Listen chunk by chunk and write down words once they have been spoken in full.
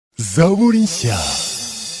ZABURI NSHYA.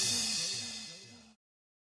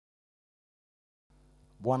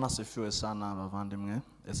 Bwana asifiwe sana bavandimwe,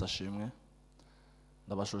 Yesu ashimwe.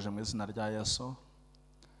 Ndabashuje mu izina rya Yesu.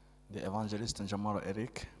 Ndi Evangelist Njamoro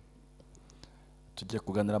Eric. Tugiye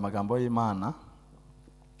kuganira amagambo y'Imana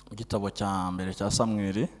mu gitabo cya mbere cya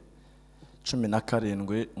Samweli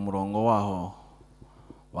 17 umurongo waho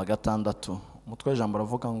wa 6. Umutwe w'ijambo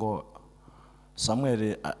ravuga ngo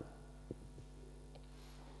Samweli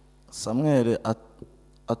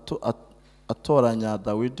atoranya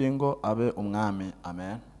Dawidi ngo abe umwami.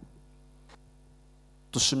 Amen.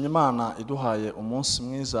 Dushimye Imana iduhaye umunsi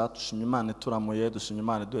mwiza, dushimye Imana ituramuye, dushimye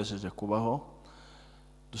Imana iduhesheje kubaho,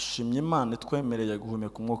 dushimye Imana itwemereye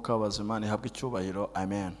guhumeka umwuka w'abazima. Ihabwe icyubahiro.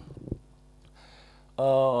 Amen.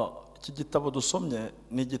 Iki gitabo dusomye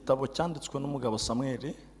ni igitabo cyanditswe n'umugabo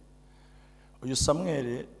Samweli. Uyu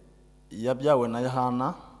Samweli yabyawe na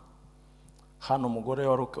Yohana, hano umugore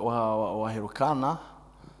wa Herukana,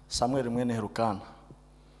 Samweli mwene Herukana.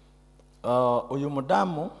 Uyu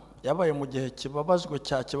mudamu yabaye mu gihe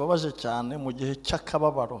kibabaje cyane, mu gihe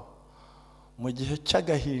cy'akababaro, mu gihe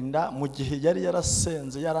cy'agahinda, mu gihe yari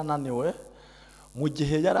yarasenze yarananiwe, mu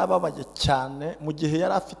gihe yari ababaye cyane, mu gihe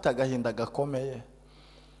yari afite agahinda gakomeye.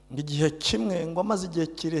 Igihe kimwe ngo amaze igihe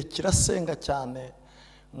kirekire asenga cyane,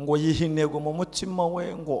 ngo yiha intego mu mutima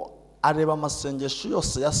we, ngo areba amasengesho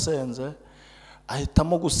yose yasenze,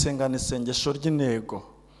 ahitamo gusengana isengesho ry'intego.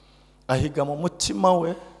 Ahiga mu mutima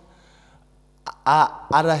we,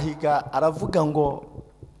 arahiga, aravuga ngo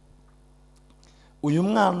uyu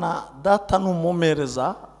mwana data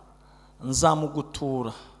numumereza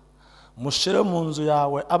nzamugutura, mushire mu nzu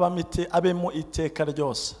yawe abemo iteka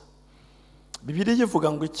ryose. Bibiliya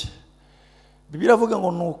ivuga ngo iki? Bibiliya ivuga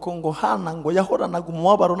ngo nuko ngo Hana ngo yahoranaga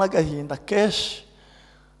umubabaro n'agahinda kenshi,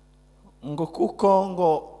 ngo kuko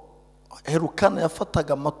ngo Herukana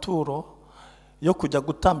yafataga amaturo yo kujya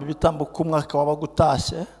gutamba ibitambo ku mwaka waba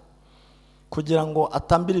gutashye, kugira ngo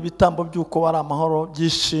atambire ibitambo by'uko wari amahoro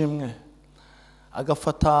byishimwe.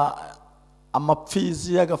 Agafata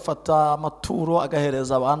amapfizi, agafata amaturo,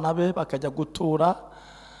 agahereza abana be bakajya gutura.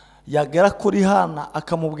 Yagera kuri Hana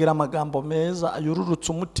akamubwira amagambo meza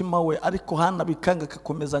ayururutse umutima we, ariko Hana bikanga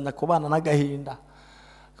akakomezanya kubana n'agahinda,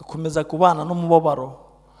 agakomeza kubana n'umubabaro,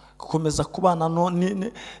 agakomeza kubana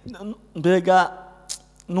mbega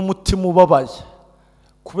n'umutima ubabaye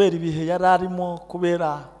kubera ibihe yari arimo,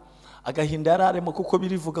 kubera agahinda yari arimo. Kuko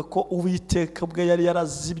birivuga ko Uwiteka bwe yari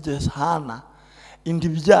yarazibye Hana indi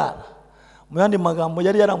byara, mu yandi magambo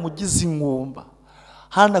yari yaramugize ingumba.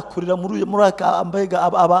 Hana kurira muri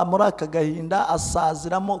aka gahinda,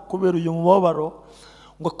 asaziramo kubera uyu mubabaro,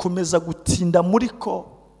 ngo akomeza gutinda muri ko.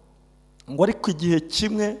 Ngo ariko igihe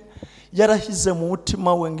kimwe yarahize mu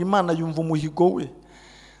mutima we, ngo Imana yumva umuhigo we,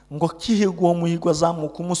 ngo akihiga uwo muhigo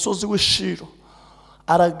azamuka umusozi w'Ishiro.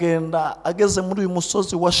 Aragenda, ageze muri uyu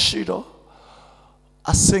musozi wa Shiro,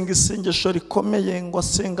 asenga isengesho rikomeye, ngo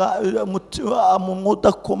asenga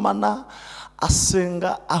udakomana,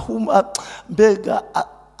 asenga mbega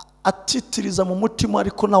atitiriza mu mutima,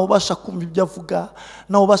 ariko nawe ubasha kumva ibyo avuga,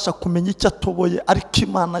 nawe ubasha kumenya icyo atoboye. Ariko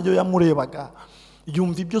Imana yo yamurebaga,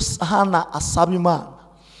 yumva ibyo Hana asaba Imana.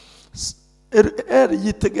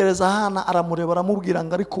 Yitegereza Hana, aramureba, aramubwira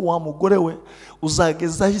ngo ariko wa mugore we,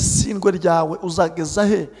 uzagezaho isindwe ryawe, uzageza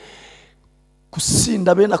he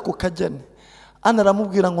gusinda bene ako kageni? Hana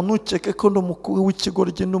aramubwira ngo ntukeke ko ndi umukuru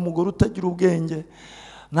w'ikigoryi, ndi umugore utagira ubwenge.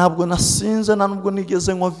 Ntabwo nasinze, nta nubwo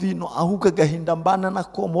nigeze nywa vino, ahubwo agahinda mbana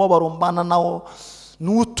nako, umubabaro mbana nawo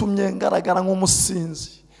n'utumye ngaragara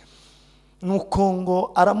nk'umusinzi. Nuko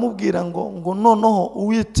ngo aramubwira ngo noneho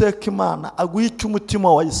Uwiteka Imana aguhe icyo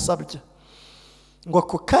umutima wayisabye. Ngo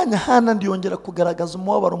ako kanya Hana ndiyongera kugaragaza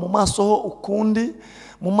umubabaro mu maso ho ukundi,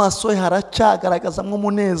 mu maso he haracyagaragaza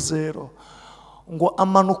umunezero. Ngo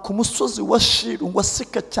amanuka umusozi wa Shiro, ngo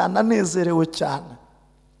aseka cyane, anezerewe cyane.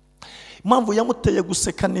 Impamvu yamuteye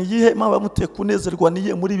guseka ni iyihe? Impamvu yamuteye kunezerwa ni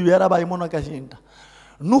iyihe muri ibi yarabayemo n'agahinda?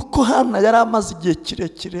 Nuko Hana yari amaze igihe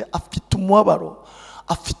kirekire afite umubabaro,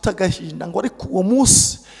 afite agahinda. Ngo ariko uwo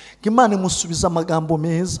munsi Imana imusubiza amagambo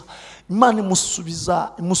meza, Imana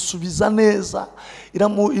imusubiza neza,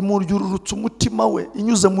 imuryururutsa umutima we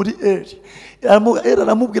inyuze muri Eli.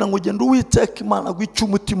 Aramubwira ngo genda Uwiteka Imana aguhe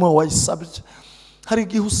umutima wayisabye. Hari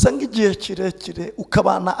igihe usanga igihe kirekire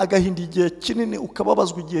ukabana agahinda igihe kinini,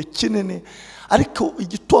 ukababazwa igihe kinini, ariko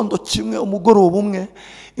igitondo kimwe, umugoroba umwe,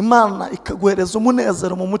 Imana ikaguhereza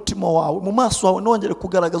umunezero mu mutima wawe, mu maso wawe nongere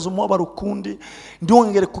kugaragaza umubabaro ukundi,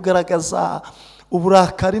 ndongere kugaragaza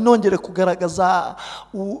uburakari, nongere kugaragaza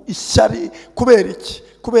ishyari. Kubera iki?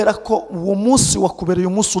 Kubera ko uwo munsi wakubereye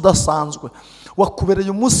umunsi udasanzwe, wakubereye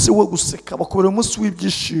umunsi wo guseka, wakubereye umunsi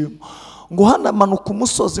w'ibyishimo, ngo hanamanuka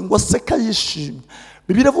umusozi ngo aseka yishimye.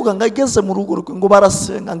 Bibiliya ivuga ngo ageze mu rugo rwe ngo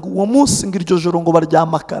barasenga, ngo uwo munsi ngo iryo joro ngo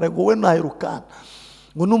baryama kare, ngo we naherukana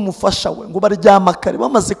ngo n'umufasha we ngo baryama kare.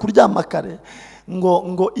 Bamaze kuryama kare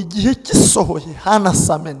ngo igihe kisohoye Hana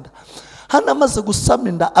samenda. Hana amaze gusama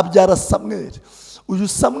inda abyara Samweli. Uyu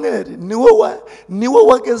Samweli niwe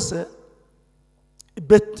wageze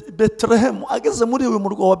Betelehemu. Ageze muri uyu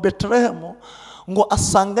murwa wa Betelehemu ngo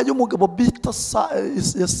asangayo umugabo bita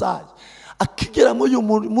Yesayi. Akigera muri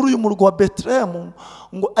uyu murwa wa Betelehemu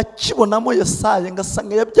ngo akibonamo Yesayi ngo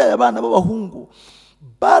asanga yabyaye abana b'abahungu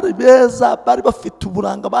bari beza, bari bafite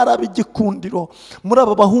uburanga, bari ab'igikundiro. Muri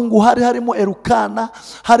aba bahungu hari harimo Elukana,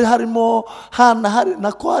 hari harimo Hana,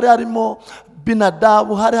 hari harimo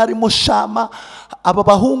Binadabu, hari harimo Shama. Aba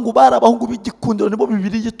bahungu bari abahungu b'igikundiro, nibo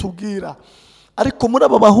Bibiliya itubwira. Ariko muri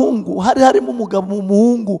aba bahungu hari harimo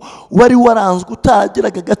umuhungu wari waranzwe,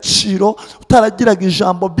 utaragiraga agaciro, utaragiraga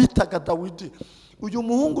ijambo, bitaga Dawidi. Uyu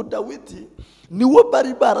muhungu Dawidi niwe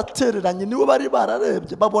bari baratereranye, niwe bari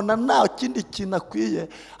bararebye babona nta kindi kintu akwiye,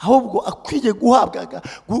 ahubwo akwiye guhabwa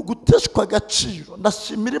guteshwa agaciro.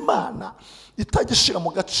 Ndashimira Imana itagishira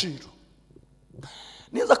mu gaciro.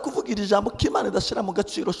 Niza kuvugira ijambo ko Imana idashira mu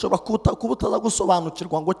gaciro, ushobora kuba utaza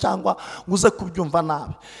gusobanukirwa ngo cyangwa ngo uze kubyumva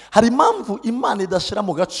nabi. Hari impamvu Imana idashira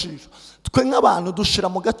mu gaciro. Twe nk'abantu dushira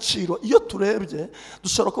mu gaciro iyo turebye,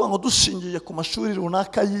 dushobora kuba ngo dushingiye ku mashuri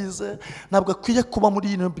runaka yize, ntabwo akwiye kuba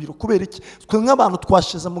muri ino biro. Kubera iki? Twe nk'abantu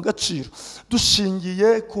twashize mu gaciro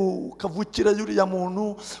dushingiye ku kavukire y'uriya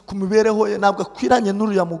muntu, ku mibereho ye. Ntabwo akwiranye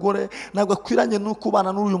n'uriya mugore, ntabwo akwiranye no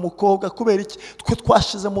kubana n'uyu mukobwa. Kubera iki? Twe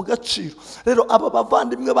twashize mu gaciro. Rero aba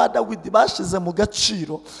bavandimwe ba Dawidi bashize mu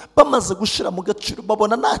gaciro. Bamaze gushira mu gaciro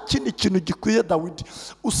babona nta kindi kintu gikwiye Dawidi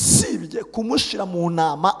usibye kumushira mu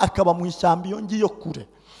nama akaba mu ishyamba iyo ngiyo kure.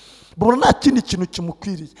 Babona nta kindi kintu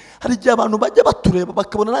kimukwiriye. Hari igihe abantu bajya batureba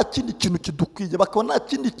bakabona nta kindi kintu kidukwiye, bakabona nta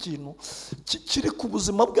kindi kintu kiri ku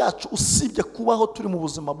buzima bwacu usibye kubaho turi mu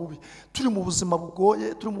buzima bubi, turi mu buzima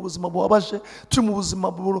bugoye, turi mu buzima bubabaje, turi mu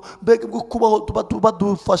buzima mbega bwo kubaho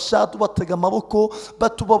badufasha, tubatega amaboko,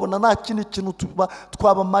 batubabona nta kindi kintu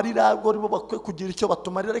twabamarira, ngo aribo bakwiye kugira icyo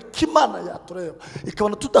batumarira. Ariko Imana yatureba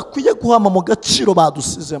ikabona tudakwiye guhama mu gaciro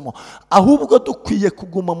badusizemo, ahubwo dukwiye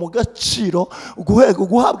kuguma mu gaciro,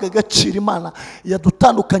 guhabwa agaciro Imana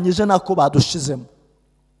yadutandukanyije nako badushizemo.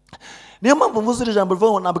 Niyo mpamvu mvuze iri jambo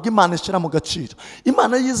rivuga ngo ntabwo Imana ishira mu gaciro.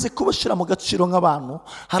 Imana yizi kubashira mu gaciro nk'abantu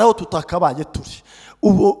hari aho tutakabaye turi.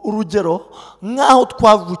 Ubu urugero nk'aho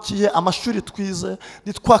twavukiye, amashuri twize,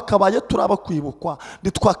 ntitwakabaye turaba kwibukwa,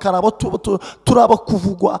 ntitwakaraba turaba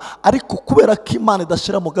kuvugwa. Ariko kubera ko Imana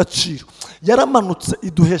idashira mu gaciro, yaramanutse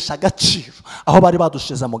iduhesha agaciro aho bari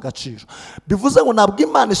badushize mu gaciro. Bivuze ngo ntabwo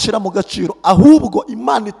Imana ishira mu gaciro, ahubwo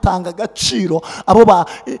Imana itanga agaciro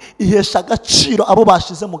ihesha agaciro abo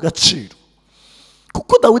bashize mu gaciro.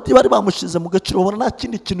 Kuko Dawidi bari bamushize mu gaciro, babona nta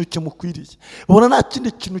kindi kintu kimukwiriye, babona nta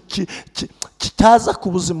kindi kintu cyaza ku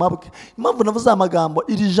buzima bwe. Impamvu navuze amagambo,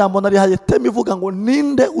 iri jambo narihaye teme ivuga ngo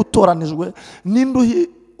ninde utoranijwe, ninde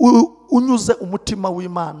unyuze umutima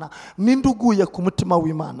w'Imana, ninde uguye ku mutima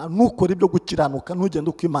w'Imana, nukora ibyo gukiranuka, ntugende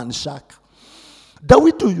uko Imana ishaka.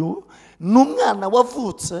 Dawidi uyu ni umwana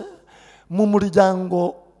wavutse mu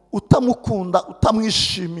muryango utamukunda,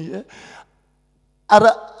 utamwishimiye,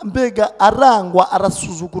 mbega arangwa,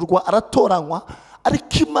 arasuzugurwa, aratoranywa.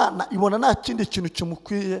 Ariko Imana ibona nta kindi kintu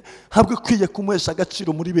kimukwiye, ntabwo ikwiye kumuhesha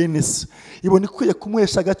agaciro muri bene se, ibona ikwiye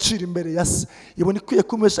kumuhesha agaciro imbere ya se, ibona ikwiye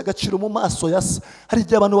kumuhesha agaciro mu maso ya se. Hari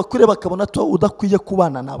igihe abantu bakureba bakabona to udakwiye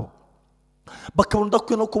kubana nabo, bakabona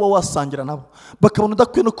udakwiye no kuba wasangira nabo, bakabona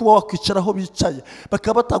udakwiye no kuba wakwicara aho bicaye,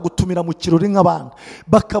 bakaba batagutumira mu kirori nk'abandi,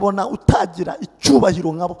 bakabona utagira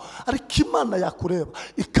icyubahiro nkabo. Ariko Imana yakureba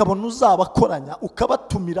ikabona uzabakoranya,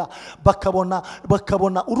 ukabatumira, bakabona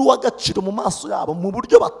uri uw'agaciro mu maso yabo, mu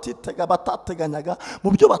buryo batateganyaga,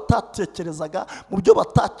 mu byo batatekerezaga, mu byo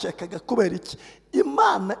batakekaga. Kubera iki?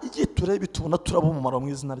 Imana igiye tureba itubona turaba umumaro mu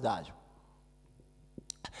izina ryayo.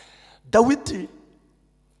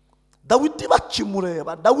 Dawidi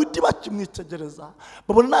bakimureba, Dawidi bakimwitegereza,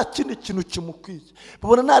 babona nta kindi kintu kimukwiye,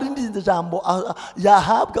 babona nta rindi jambo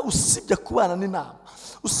yahabwa usibye kubana n'inama,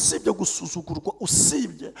 usibye gusuzugurwa,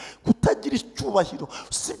 usibye kutagira icyubahiro,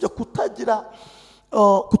 usibye kutagira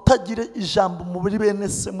ijambo muri bene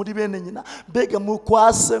se, muri bene nyina, mbega mu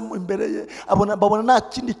kwase imbere ye. Babona nta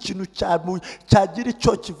kindi kintu cyagira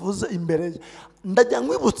icyo kivuze imbere ye. Ndajya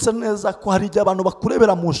nkwibutse neza ko hari igihe abantu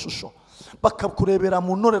bakurebera mu shusho, bakakurebera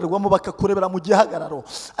mu ntorerwamo, bakakurebera mu gihagararo,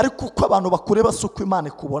 ariko uko abantu bakureba si uko Imana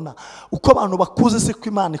ikubona, uko abantu bakuzi si ko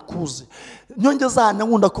Imana ikuzi. Nyongeza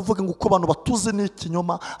nkunda kuvuga ngo uko abantu batuzi ni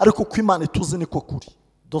ikinyoma, ariko uko Imana ituzi niko kuri.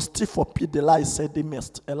 Dostifo pi de la said the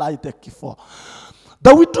mist elide kifo.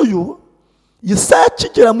 Dawidi uyu Yesaya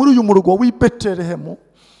akigera muri uyu murwa w'i Betelehemu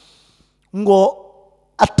ngo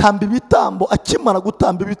atamba ibitambo, akimara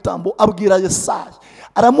gutamba ibitambo abwira Yesaya,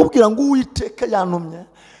 aramubwira ngo Uwiteka yantumye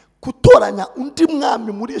kutoranya undi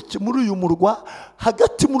mwami muri uyu murwa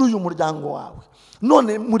hagati muri uyu muryango wawe,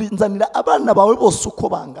 none murinzanira abana bawe bose uko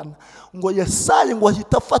bangana. Ngo Yesaya ngo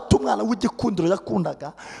ahita afata umwana w'igikundiro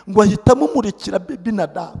yakundaga, ngo ahita amumurikira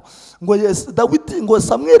Abinadabu. Ngo Dawidi ngo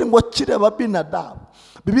Samweli ngo akireba Abinadabu,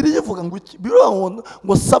 Bibiliya ivuga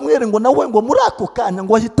ngo Samweli ngo nawe ngo muri ako kanya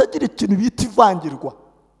ngo ahita agira ikintu bita ivangirwa.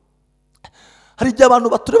 Hari igihe abantu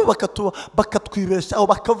batureba bakatwibeshya aho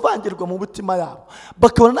bakavangirwa mu mutima yabo,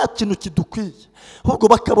 bakabona nta kintu kidukwiye, ahubwo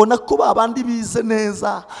bakabona ko babandi bize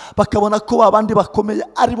neza, bakabona ko babandi bakomeye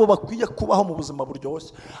aribo bakwiye kubaho mu buzima buryoshye,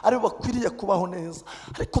 aribo bakwiriye kubaho neza.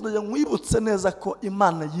 Ariko ndagira mwibutse neza ko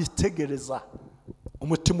Imana yitegereza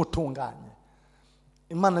umutima utunganye,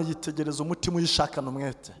 Imana yitegereza umutima uyishakana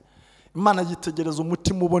umwete, Imana yitegereza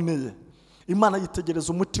umutima uboneye, Imana yitegereza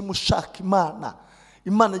umutima ushaka Imana,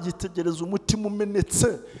 Imana yitegereza umutima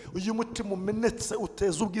umenetse. Uyu mutima umenetse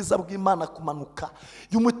uteza ubwiza bw'Imana kumanuka.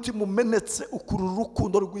 Uyu mutima umenetse ukurura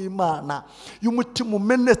urukundo rw'Imana. Uyu mutima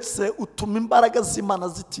umenetse utuma imbaraga z'Imana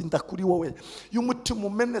zitinda kuri wowe. Uyu mutima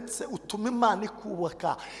umenetse utuma Imana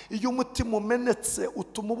ikubaka. Uyu mutima umenetse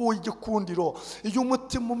utuma uba igikundiro. Uyu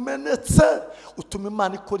mutima umenetse utuma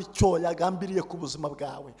Imana ikora icyo yagambiriye ku buzima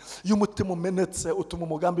bwawe. Uyu mutima umenetse utuma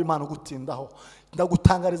umugambi Imana ugutindaho.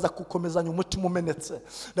 Ndagutangariza gukomezanya umutima umenetse,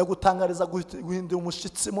 ndagutangariza guhindura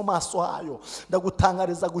umushitsi mu maso hayo,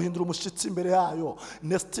 ndagutangariza guhindura umushitsi imbere yayo.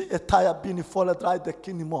 Nesti etaya bini fole dry the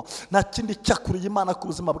kinimo. Nta kindi cyakuriye Imana ku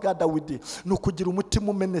buzima bwa Dawidi ni ukugira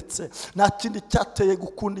umutima umenetse. Nta kindi cyateye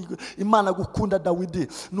gukunda Imana gukunda Dawidi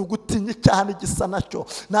ni ugutinya icyaha n'igisa nacyo.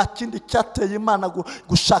 Nta kindi cyateye Imana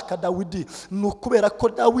gushaka Dawidi ni ukubera ko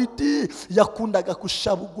Dawidi yakundaga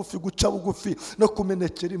guca bugufi no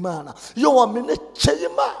kumenekera Imana. Iyo wamenekeye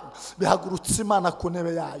Imana bihagurutse Imana ku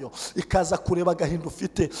ntebe yayo, ikaza kureba agahinda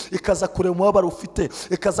ufite, ikaza kureba umubabaro ufite,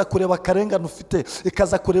 ikaza kureba akarengane ufite,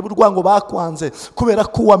 ikaza kureba urwango bakwanze kubera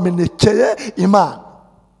ko wamenekeye Imana.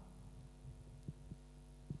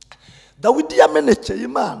 Dawidi yamenekeye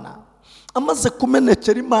Imana, amaze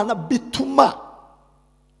kumenekera Imana bituma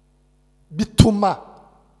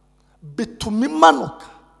imanuka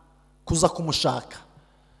kuza kumushaka,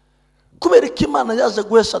 kubera ko Imana yaje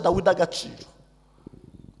guhesha Dawidi agaciro.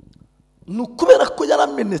 Nukubera ko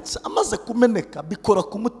yaramenetse, amaze kumeneka bikora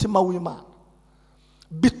ku mutima w'Imana,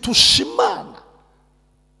 bitusha Imana,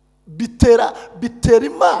 bitera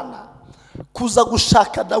Imana kuza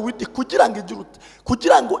gushaka Dawidi kugira ngo igirute,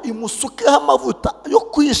 kugira ngo imusukeho amavuta yo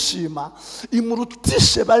kwishima,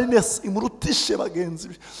 imurutishe barinesi, imurutishe bagenzi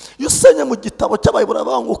be. Iyo usenye mu gitabo cy'Abayobora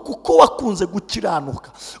bavuga ngo kuko wakunze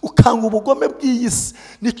gukiranuka ukanga ubugome bw'iyi si,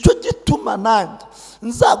 nicyo gituma nanjye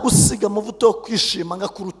nzagusiga amavuta yo kwishima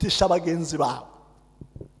ngakurutisha bagenzi bawe.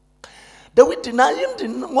 Dawidi nta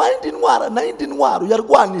yindi ntwaro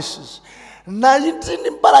yarwanishije, nta yindi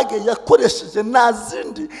imbaraga yakoresheje,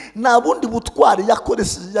 nta bundi butwari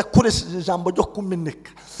yakoresheje ijambo ryo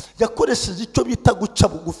kumeneka, yakoresheje icyo bita guca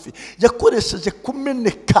bugufi, yakoresheje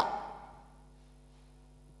kumeneka.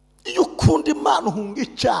 Iyo ukunda Imana uhunga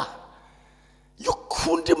icyaha, iyo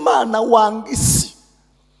ukunda Imana wanga isi,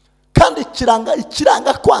 kandi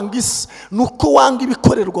ikiranga kwanga isi ni uko wanga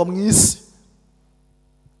ibikorerwa mu isi.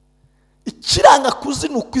 Ikiranga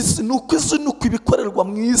kuzinuka isi ni uko izinuka ibikorerwa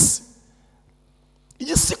mu isi.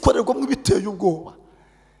 Iyi si ikorerwamo ibiteye ubwoba,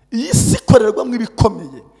 iyi si ikorerwamo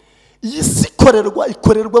ibikomeye, iyi si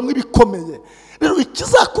ikorerwamo ibikomeye. Rero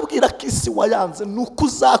ikizakubwira ko isi wayanze ni uko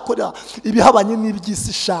uzakora ibihabanye n'iby'isi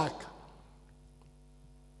ishaka.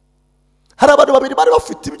 Hari abantu babiri bari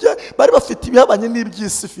bafite ibihabanye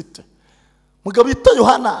n'iby'isi ifite. Mugabo bita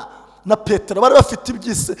Yohana na Petero bari bafite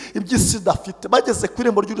iby'isi idafite. Bageze ku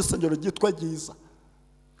irembo ry'urusengero ryitwa Ryiza,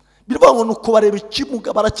 biravuga ngo nuko bareba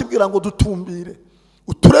ikimuga barakibwira ngo dutumbire,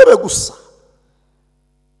 uturebe gusa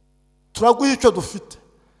turaguha icyo dufite.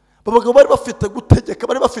 Abagabo bari bafite gutegeka,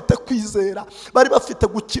 bari bafite kwizera, bari bafite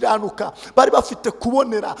gukiranuka, bari bafite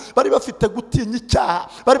kubonera, bari bafite gutinya icyaha,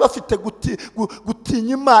 bari bafite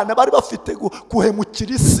gutinya Imana, bari bafite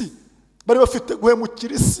guhemukira isi, bari bafite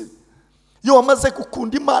guhemukira isi. iyo wamaze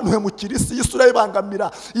gukunda Imana uhemukira isi, isi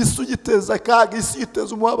urayibangamira, isi uyiteza akaga, isi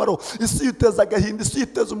uyiteza umubabaro, isi uyiteza agahinda, isi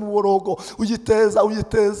uyiteza umuborogo, uyiteza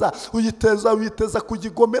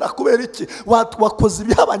kugigomera. kubera iki? wakoze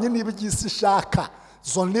ibihabanye n'iby'isi ishaka.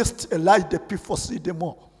 Zonest elide the people see them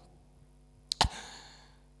more.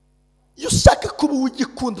 Iyo ushaka kuba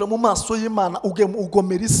ugikundira mu maso y'Imana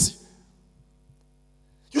ugomera isi.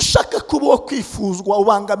 Iyo ushaka kuba wo kwifuzwa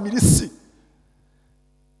ubangamira isi.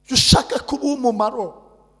 Iyo ushaka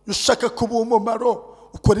kuba umumaro,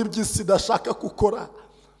 ukora iby'isi idashaka gukora.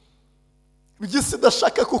 Iby'isi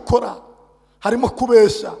idashaka gukora harimo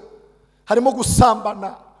kubeshya, harimo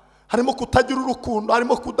gusambana, harimo kutagira urukundo,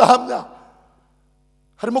 harimo kudahamya,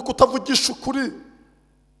 harimo kutavugisha ukuri,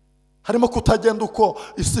 harimo kutagenda uko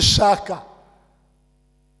isi ishaka,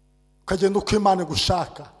 ukagenda uko Imana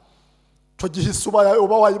gushaka. Cyo gihe isi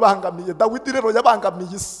uba wayibangamiye. Dawidi rero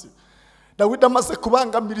yabangamiye isi. Dawidi amaze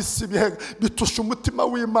kubangamira isi bitusha umutima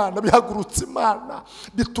w'Imana, bihagurutsa Imana,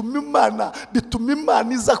 bituma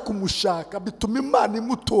Imana iza kumushaka, bituma Imana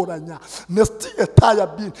imutoranya.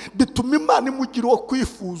 Bituma Imana imugira uwo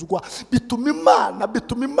kwifuzwa, bituma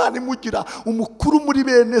Imana imugira umukuru muri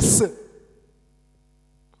bene se.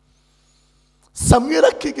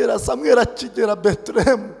 Samweli akigera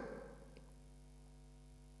Betelehemu,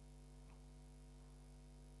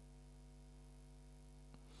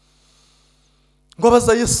 ngo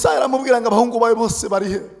abaza Yesaya aramubwira ngo abahungu bawe bose bari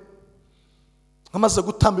he? Amaze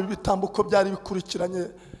gutamba ibitambo uko byari bikurikiranye,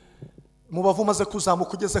 mu bavu maze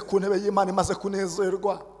kuzamuka ugeze ku ntebe y'Imana imaze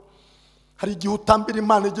kunezerwa. Hari igihe utambira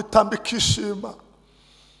Imana igitambo ikishima,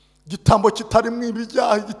 igitambo kitarimo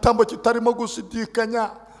ibijyaha, igitambo kitarimo gushidikanya,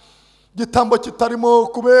 igitambo kitarimo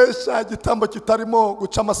kubeshya, igitambo kitarimo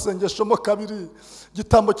guca amasengesho mo kabiri,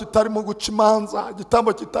 igitambo kitarimo guca imanza,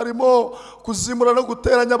 igitambo kitarimo kuzimura no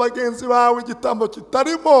guteranya abagenzi bawe, igitambo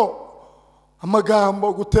kitarimo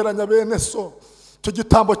amagambo guteranya bene so. Icyo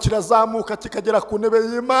gitambo kirazamuka kikagera ku ntebe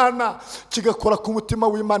y'Imana, kigakora ku mutima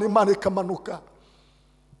w'Imana, Imana ikamanuka.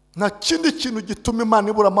 Nta kindi kintu gituma Imana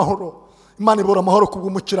ibura amahoro. Imana ibura amahoro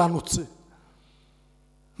kubw'umukiranutsi.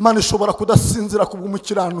 Imana ishobora kudasinzira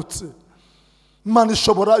kubw'umukiranutsi. Imana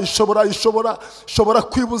ishobora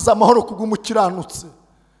kwibuza amahoro kubw'umukiranutsi.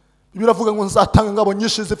 Biravuga ngo nzatanga ingabo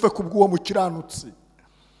nyinshi zipfe kubw'uwo mukiranutsi.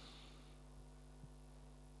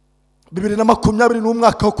 2020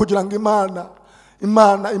 n'umwaka wo kugira ngo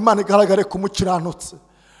Imana igaragare ku mukiranutsi.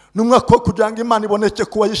 Numwaka wo kugira ngo Imana iboneke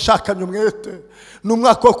kuba yishakanye umwete.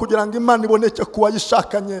 Numwaka wo kugira ngo Imana iboneke kuba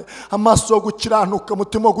yishakanye amaso yo gukiranuka,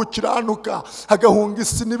 umutima wo gukiranuka, agahunga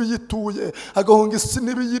isi n'ibiyituye, agahunga isi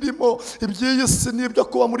n'ibiyirimo, iby'isi n'ibyo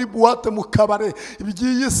kuba muri buwate mu kabare,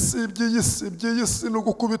 iby'isi ni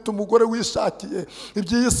ugukubita umugore wishakiye,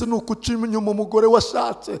 iby'isi ni ukuca inyuma umugore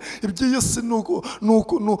washatse, iby'isi ni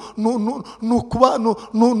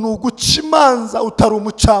uguca imanza utari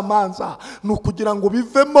umucamanza, ni ukugira ngo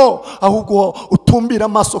bivemo. Ahubwo utumbira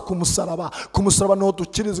amaso ku musaraba. Ku musaraba niho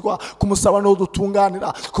dukirizwa, ku musaraba niho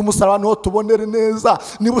dutunganira, ku musaraba niho tubonera neza.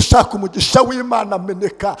 Niba ushaka umugisha w'Imana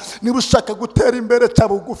ameneka, niba ushaka gutera imbere cya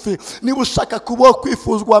bugufi, niba ushaka kubaho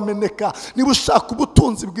kwifuzwa ameneka, niba ushaka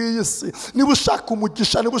ubutunzi bw'iyisi, niba ushaka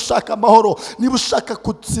umugisha, niba ushaka amahoro, niba ushaka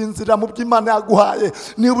gutsinzira mu byo Imana yaguhaye,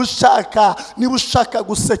 niba ushaka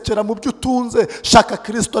gusekera mu byo utunze, shaka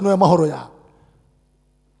Kristo niwe mahoro yawe.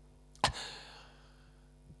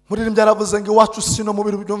 Muririmbyi yaravuze ngo iwacu sino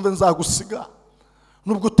mubiri byumve nzagusiga.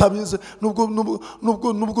 Nubwo utabize,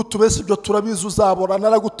 nubwo tubese ibyo turabizi uzabora.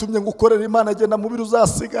 Naragutumye ngo ukorere Imana, agenda mubiri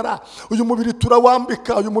uzasigara. Uyu mubiri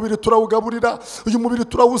turawambika, uyu mubiri turawugaburira, uyu mubiri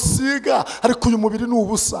turawusiga, ariko uyu mubiri ni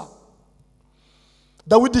ubusa.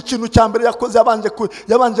 Dawidi ikintu cya mbere yakoze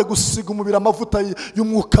yabanje gusiga umubiri amavuta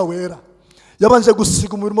y'umwuka wera. Yabanje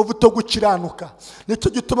gusiga umubiri amavuta yo gukiranuka.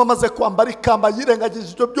 Nicyo gituma amaze kwambara ikamba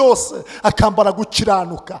yirengagije ibyo byose akambara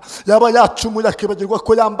gukiranuka. Yaba yacumuye akibagirwa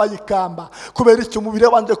ko yambaye ikamba. Kubera iki? Umubiri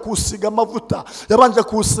yabanje kuwusiga amavuta, yabanje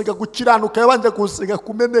kuwusiga gukiranuka, yabanje kuwusiga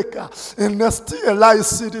kumeneka.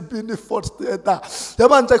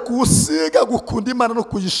 Yabanje kuwusiga gukunda Imana no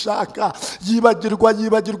kuyishaka. Yibagirwa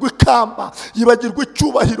ikamba, yibagirwa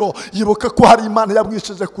icyubahiro, yibuka ko hari Imana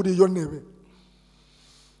yamwisheje kuri iyo ntebe.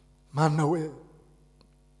 Mana we,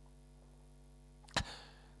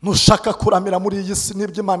 nushaka kuramira muri iyi si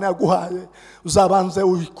n'ibyo Imana yaguhaye, uzabanze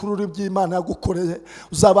ukurure ibyo Imana yagukoreye,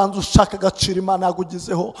 uzabanze ushaka agaciro Imana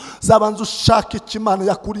yagugizeho, uzabanze ushaka icyo Imana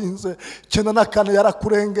yakurinze. 94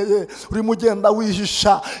 yarakurengeye, urimo ugenda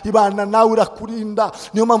wihisha, Imana nawe irakurinda.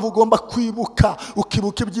 Niyo mpamvu ugomba kwibuka,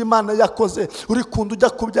 ukibuka ibyo Imana yakoze. Uri kunda ujya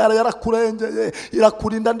kubyara yarakurengeye,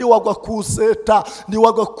 irakurinda. Ndi wagwa kuseta, ndi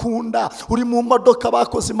wagwa kunda, uri mu modoka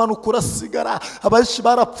bakoze impanuka urasigara, abashi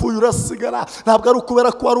barapfuye urasigara. Ntabwo ari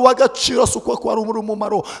ukubera ko wari uw'agaciro, si uko wari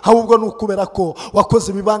umumaro, ahubwo ni ukubera ko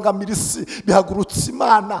wakoze ibibangamira isi bihagurutse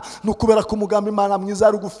Imana, ni ukubera ko umugambi Imana mwiza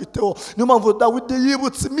yari ugufiteho. Niyo mpamvu Dawidi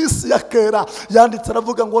yibutse iminsi ya kera, yanditse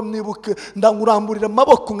aravuga ngo mnibuke ndanguramburire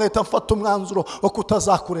amaboko nkahita mfata umwanzuro wo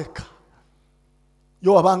kutazakureka.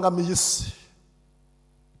 Yo wabangamiye isi,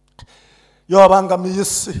 yo wabangamiye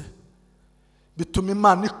isi, bituma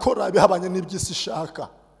Imana ikora ibihabanye n'iby'isi ishaka.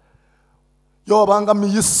 Yo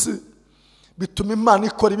wabangamiye isi, bituma Imana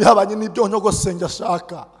ikora ibihabanye n'ibyo nyogosenge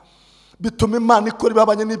ashaka. Bituma Imana ikora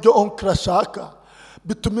ibihabanye n'ibyo onkra ashaka.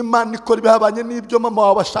 Bituma Imana ikora ibihabanye n'ibyo mama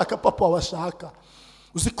wawe ashaka, papa wawe ashaka.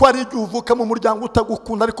 Uzi ko ari igihe uvuka mu muryango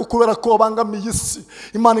utagukunda, ariko kubera ko wabangamiye isi,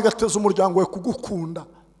 Imana igateza umuryango we kugukunda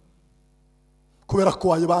kubera ko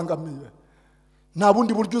wayibangamiye. Nta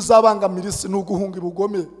bundi buryo uzabangamira isi, ni uguhunga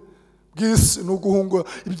ubugome bw'isi, ni uguhunga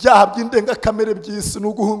ibyaha by'indengakamere by'isi, ni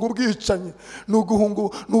uguhunga ubwicanyi, ni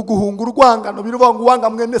uguhunga urwangano. Biravuga ngo uwanga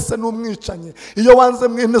mwene se n'umwicanyi. Iyo wanze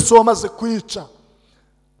mwene se wamaze kwica.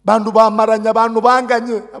 Bantu bamaranye, abantu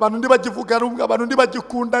banganye, abantu ndibagivuga rumwe, abantu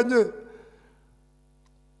ndibagikundanye.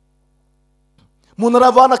 Umuntu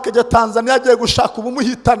aravana akajya Tanzania agiye gushaka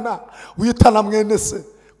ubumuhitana, wihitana mwene se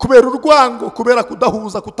kubera urwango, kubera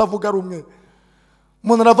kudahuza, kutavuga rumwe.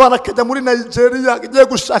 Umuntu aravana akajya muri Nigeria agiye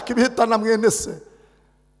gushaka ibihitana mwene se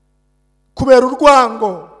kubera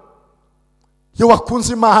urwango. Iyo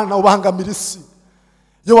wakunze Imana ubangamira isi,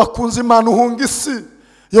 iyo wakunze Imana uhunga isi,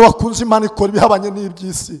 iyo wakunze Imana ikora ibihabanye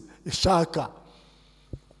n'iby'isi ishaka.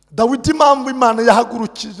 Dawidi impamvu Imana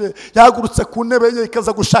yahagurutse ku ntebe ye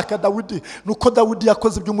ikaza gushaka Dawidi, nuko Dawidi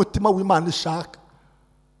yakoze iby'umutima w'Imana ishaka.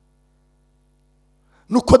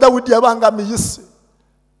 Nuko Dawidi yabangamiye isi.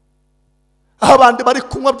 Aho abandi bari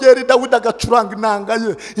kunywa byeri, Dawidi agacuranga inanga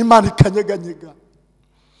ye, Imana ikanyeganyega.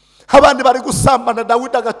 Abandi bari gusambana,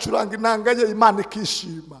 Dawidi agacuranga inanga ye, Imana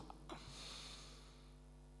ikishima.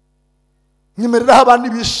 Nyemerera abandi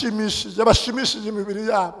bishimishije, bashimishije imibiri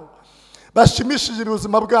yabo, bashimishije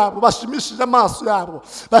ubuzima bwabo, bashimishije amaso yabo,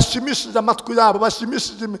 bashimishije amatwi yabo,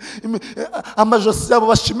 bashimishije amajosi yabo,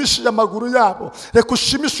 bashimishije amaguru yabo. Reka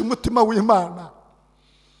ushimishe umutima w'Imana,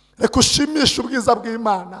 reka ushimishe ubwiza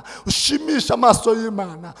bw'Imana, ushimishe amaso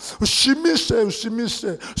y'Imana, ushimishe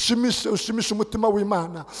umutima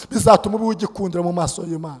w'Imana. Bizatuma uba ugikundira mu maso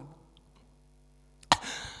y'Imana.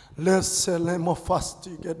 Laissez-les me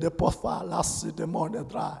fastigue de pofa lassi de monde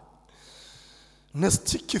dry.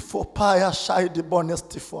 Nestiki fo paya shayidi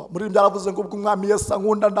bonestifo. Muri byaravuze ngo ubwo umwami Yesu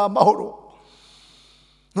ankunda ndamahoro,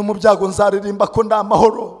 no mu byago nzaririmba ko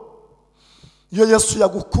ndamahoro. Iyo Yesu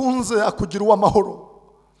yagukunze akugira uw'amahoro,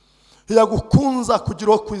 iyo yagukunza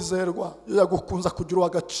kugira kwizerwa, iyo yagukunza kugira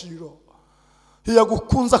agaciro, iyo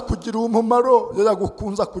yagukunza kugira umumaro, iyo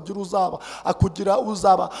yagukunza kugira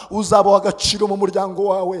uzaba agaciro mu muryango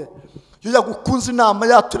wawe. Iyo yagukunze inama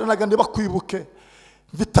yaturanaga ndiba kwibuke,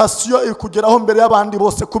 invitation ikugeraho mbere y'abandi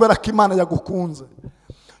bose kubera ko Imana yagukunze.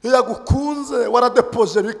 Iyo yagukunze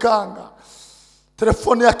waradepoje bikanga,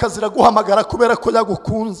 telefone yakazira guhamagara kubera ko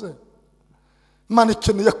yagukunze. Imana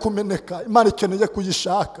ikeneye kumeneka, Imana ikeneye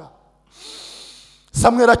kuyishaka.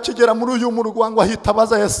 Samweli akigera muri uyu murwango ahita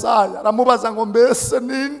abaza Yesaya, aramubaza ngo mbese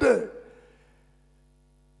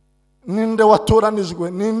ninde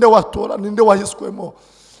watoranijwe, ninde wahiswemo,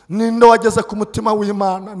 ninde wageze ku mutima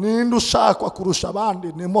w'Imana, ninde ushakwa kurusha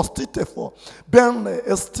abandi. Ni mostitefo bene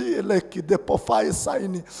estile ki de pofai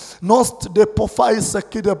saini nost de pofai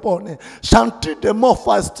seki de bone shanti de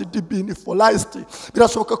mofasti dibini folaiste.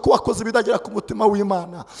 Birashoboka ko wakoze bidagira ku mutima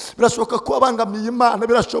w'Imana, birashoboka ko abangamiye Imana,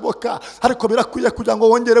 birashoboka, ariko birakwiye kugira ngo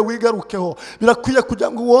wongere wigarukeho, birakwiye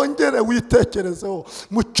kugira ngo wongere witekerezeho.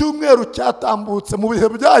 Mu cyumweru cyatambutse, mu bihe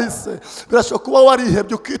byahise, birashoboka kuba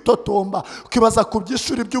warihebye ukitotomba, ukibaza ku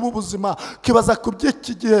byishuri by'ubuzima, ukibaza ku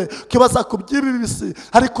by'iki gihe, ukibaza ku by'ibibisi,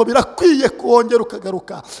 ariko birakwiye kuwongera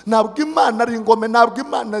ukagaruka. Ntabwo Imana ari ingome, ntabwo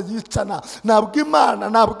Imana yicana, ntabwo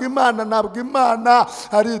Imana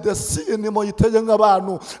ari desini mo yiteye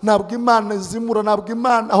nk'abantu, ntabwo Imana izimura, ntabwo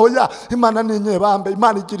Imana hoya. Imana ni inyebambe,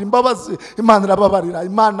 Imana igira imbabazi, Imana irababarira,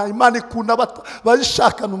 Imana ikunda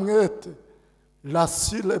bayishakana umwete.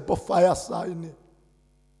 Lasile bofaya saini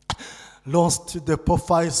lost de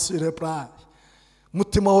pofaya cerebral.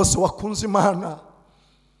 Mutima wose wakunze Imana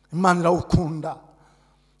Imana irawukunda.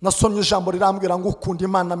 Nasomye ijambo rirambwira ngo ukunda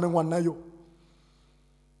Imana amenywa nayo.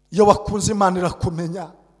 Iyo wakunze Imana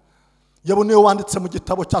irakumenya. Yobu niyo wanditse mu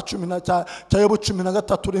gitabo cya Yobu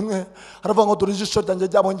 13 rimwe aravuga ngo dore ijisho ryanjye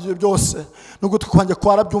ryabonye byose n'ugutwi kwanjye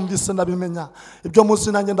kwarabyumvise ndabimenya ibyo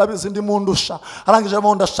muzi nanjye ndabizi ndi mundusha. Arangije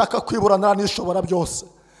avuga ndashaka kwiburanira nishobora byose.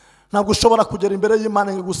 Ntabwo ushobora kugera imbere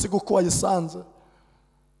y'Imana ngo gusiga uko wayisanze.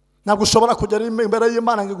 Ntabwo ushobora kugera imbere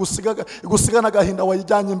y'Imana ngo igusiga n'agahinda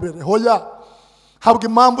wayijyanye imbere. Hoya, habwa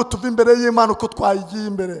impamvu tuva imbere y'Imana uko twayigiye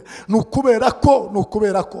imbere ni ukubera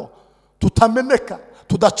ko tutameneka,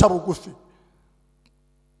 tudaca bugufi.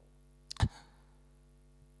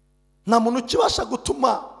 Nta muntu ukibasha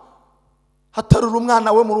gutuma hatarura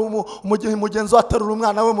umwana we mu gihe mugenzi we atarura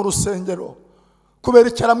umwana we mu rusengero kubera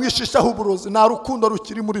icyo aramwishishaho uburozi. Nta rukundo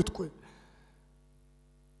rukiri muri twe.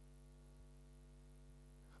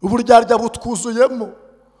 Uburyarya butwuzuyemo.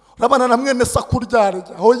 Urabana na mwene se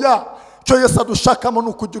akuryarya. Hoya, icyo Yesu adushakamo ni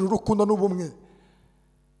ukugira urukundo n'ubumwe.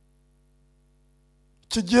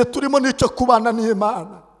 Iki gihe turimo nicyo kubana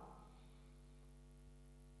n'Imana.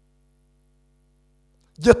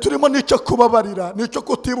 Igihe turimo nicyo kubabarira, nicyo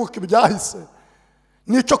kutibuka ibyahise,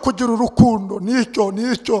 nicyo kugira urukundo,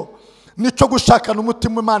 nicyo gushakana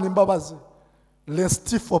umutima Imana imbabazi.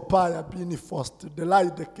 Resti for paya bini fost de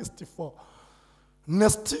lai de kisti for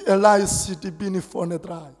nesti elai di bini for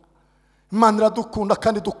nedrai. Imana iradukunda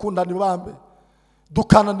kandi dukundana ibambe,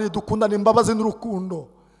 dukundana imbabazi n'urukundo.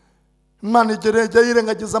 Imana igereye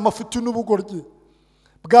yirengagiza amafuti n'ubugoryi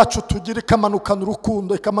bwacu tugira, ikamanukana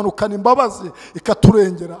urukundo, ikamanukana imbabazi,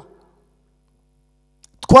 ikaturengera.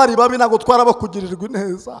 Twari babi ntabwo twaraba kugirirwa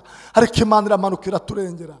neza, ariko Imana iramanuka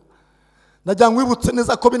iraturengera. Najya nkwibutse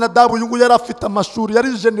neza ko Binadabu uyu nguyu yari afite amashuri,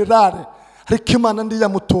 yari generale, ariko Imana ndi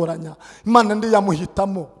yamutoranya, Imana ndi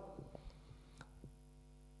yamuhitamo.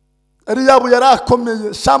 Eliyabu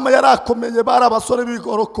yarakomeye, Shama yarakomeye, bari abasore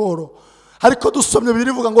b'igorokoro, ariko dusomye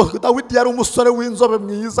birivuga ngo Dawidi yari umusore w'inzobe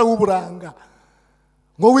mwiza w'uburanga,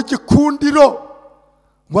 ngo w'igikundiro,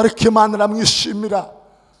 ngo ariko Imana iramwishimira.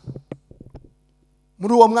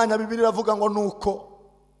 Muri uwo mwanya Bibiliya iravuga ngo nuko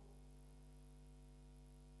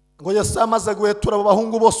ngo Yesu amaze guhetura abo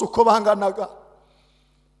bahungu bose uko banganaga,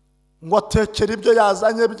 ngo atekera ibyo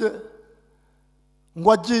yazanye bye,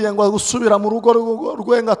 ngo agiye ngo gusubira mu rugo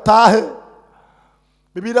rwe ngo atahe.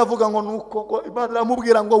 Bibiliya iravuga ngo nuko Imana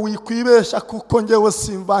iramubwira ngo wikwibesha kuko ngewe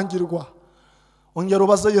simvangirwa. Ongera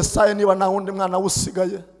ubaze Yesaya niba nta wundi mwana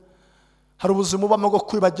usigaye. Hari ubuzima ubamo bwo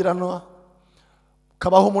kwibagirana,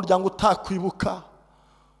 kabaho umuryango utakwibuka,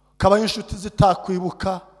 kabaho inshuti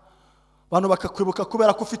zitakwibuka, abantu bakakwibuka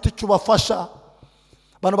kubera ko ufite icyo ubafasha,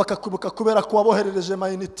 abantu bakakwibuka kubera ko waboherereje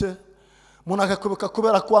mayinite, umuntu akakwibuka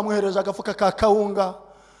kubera ko wamwohereje agafuka ka kawunga,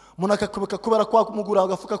 umuntu akakwibuka kubera ko wamugura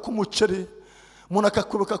agafuka k'umuceri, umuntu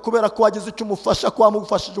akakwibuka kubera ko wagize icyo umufasha, ko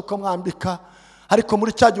wamufashije ukamwambika, ariko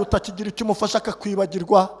muri cya gihe utakigira icyo umufasha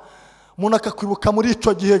akakwibagirwa. Umuntu akakwibuka muri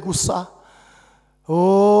icyo gihe gusa.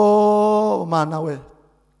 Oh Mana we,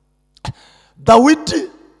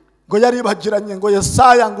 Dawidi ngo yaribagiranye, ngo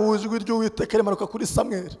Yesaya ngo ijwi ry'Uwiteka rimanuka kuri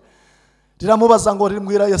Samweli riramubaza ngo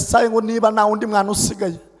rimbwira Yesaya ngo niba nta wundi mwana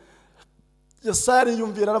usigaye. Yesaya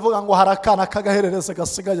yumvira aravuga ngo hari akana k'agaherereze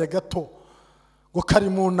gasigaye gato, ngo kari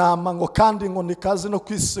mu nama, ngo kandi ngo nikazi no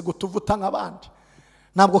kwisiga utuvuta nk'abandi,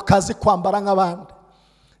 ntabwo kazi kwambara nk'abandi.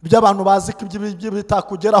 Ibyo abantu bazi ko ibyo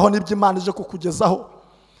bitakugeraho n'ibyo Imana ije kukugezaho,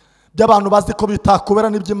 ibyo abantu bazi ko bitakubera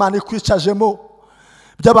n'ibyo Imana ikwicajemo,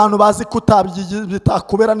 ibyo abantu bazi ko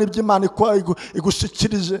bitakubera n'ibyo Imana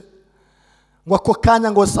igushikirije. Ngo ako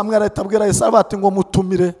kanya ngo Samweli ahita abwira Yesaya ati ngo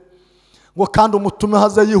mutumire, ngo kandi umutume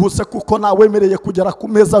haze yihuse kuko nawemereye kugera ku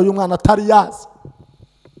meza uyu mwana atari yazi.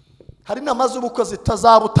 Hari n'amazu y'ubukwe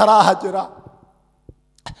zitazaba utarahagera.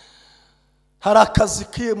 Hari akazi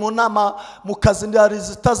kiye mu nama mu kazi ndari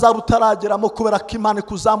zitazaba utarageramo kubera ko Imana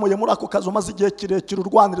ikuzamuye muri ako kazi umaze igihe kirekire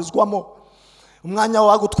urwanirizwamo. Umwanya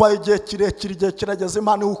wawe gutwaye igihe kirekire, igihe kirageze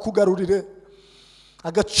Imana ukugarurire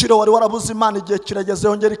agaciro wari warabuze, Imana igihe kirageze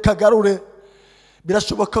yongera ikagarure.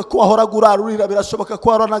 Birashoboka ko wahora gurarurira, birashoboka ko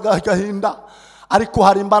wahora n'agahinda, ariko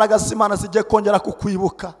hari imbaraga z'Imana zigiye kongera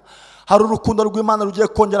kukwibuka. Hari urukundo rw'Imana rugiye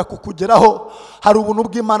kongera kukugeraho, hari ubuntu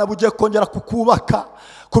bw'Imana bugiye kongera kukubaka,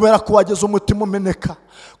 kubera ko wageze umutima umeneka,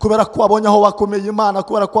 kubera ko wabonye aho wakomeye Imana,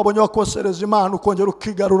 kubera ko wabonye wakosereje Imana, ukongera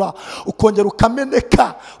ukigarura, ukongera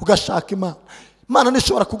ukameneka, ugashaka Imana. Imana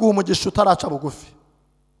nishobora kuguha umugisha utaraca bugufi.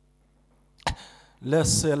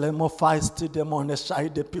 Laissez les mots faistes de mon NSHYA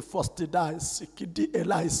depuis first days qui dit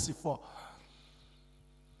Eli si fort.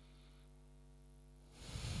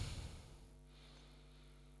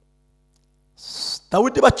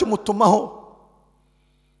 Dawidi bakimutumaho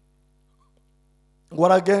ngo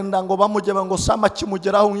aragenda ngo bamugeba ngo sama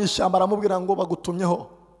kimugeraho mu ishyamba aramubwira ngo bagutumyeho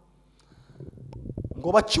ngo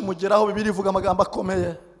bakimugeraho Bibiliya ivuga amagambo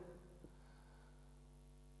akomeye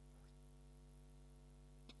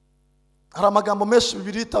hari amagambo menshi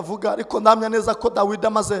Bibiliya itavuga ariko ndamya neza ko Dawidi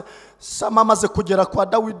amaze kugera kwa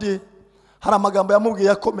Dawidi hari amagambo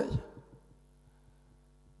yamubwiye akomeye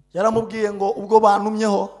yaramubwiye ngo ubwo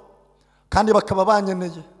bantumyeho kandi bakaba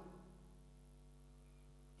banyeneye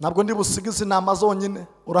ntabwo ndi busigize inama zonyine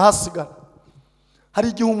urahasigara hari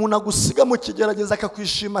igihe umuntu agusiga mu kigerageza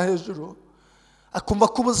akakwishima hejuru akumva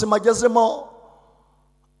ko ubuzima agezemo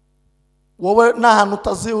wowe nta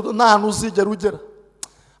hantu uzigera ugera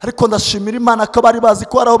ariko ndashimira Imana ko bari bazi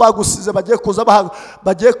ko araho bagusize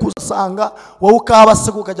bagiye kuzasanga wowe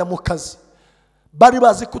ukahabasiga ukajya mu kazi bari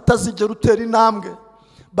bazi ko utazigera utera intambwe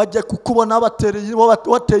bagiye kukubona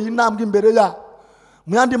wateye intambwe imbere ya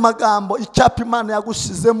mu yandi magambo icyapa Imana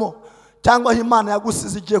yagusizemo cyangwa Imana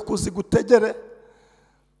yagusize igiye kuzigutegere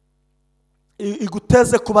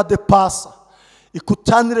iguteze kuba depasa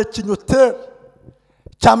ikutanire kinyotere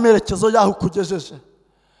cyamerekezo yaho kugejeje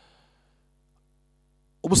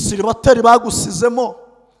ubusiribateri bagusizemo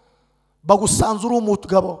bagusanze uri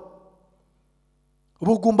umugabo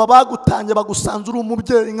ubugumba bagutanye bagusanze uri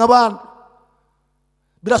umubyeyi nk'abandi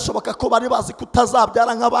birashoboka ko bari bazi ko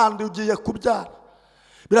utazabyara nk'abandi ugiye kubyara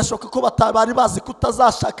birashoboka ko bari bazi ko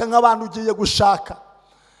utazashaka nk'abandi ugiye gushaka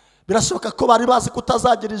birashoboka ko bari bazi ko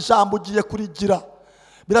utazagira ijambo ugiye kurigira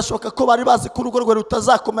birashoboka ko bari bazi ko urugo rwawe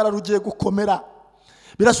rutazakomera rugiye gukomera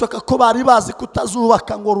birashoboka ko bari bazi ko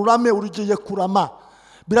utazubaka ngo rurame urugiye kurama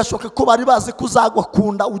birashoboka ko bari bazi ko uzagwa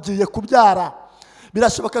kunda ugiye kubyara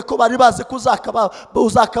birashoboka ko bari bazi ko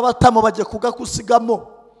uzakabatamo bagiye kugakusigamo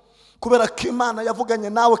kubera ko Imana yavuganye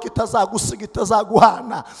nawe ko itazagusiga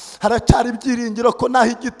itazaguhana haracyari ibyiringiro ko naho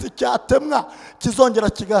igiti cyatemwa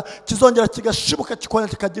kizongera kigashibuka kikongera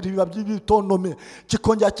kikagira ibibabi by'ibitontome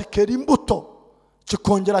kikongera kikera imbuto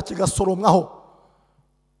kikongera kigasoromwaho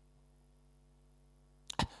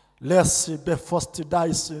lesi befosti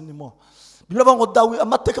dayisi nimo biravuga ngo Dawidi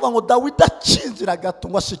amateka ngo Dawidi akinjira gato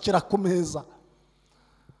ngo ashikira ku meza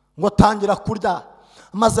ngo atangira kurya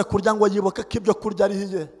amaze kurya ngo yibuka ko ibyo kurya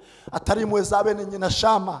ariye atari imwe za bene nyina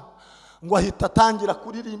Shama ngo ahita atangira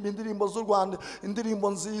kuririmba indirimbo z'u Rwanda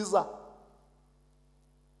indirimbo nziza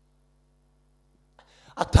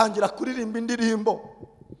atangira kuririmba indirimbo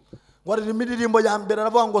ngo aririmba indirimbo ya mbere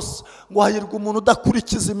aravuga ngo hahirwa umuntu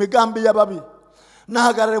udakurikiza imigambi y'ababi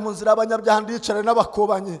nahagarare mu nzira y'abanyabyaha ndicare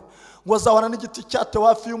n'abakobanye ngo azahora n'igiti cyatewe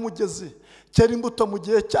hafi y'umugezi cyera imbuto mu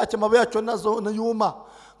gihe cyacyo amababi yacyo nazo yuma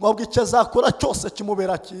ngo ahubwo icyo azakora cyose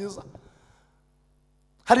kimubera cyiza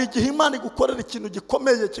hari igihe Imana igukorera ikintu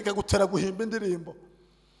gikomeye kikagutera guhimba indirimbo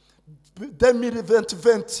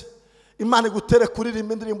 2020 Imana igutere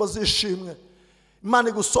kuririmba indirimbo zishimwe Imana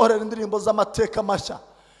igusohorera indirimbo z'amateka mashya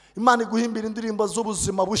Imana iguhimbira indirimbo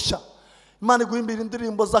z'ubuzima bushya Imana iguhimbira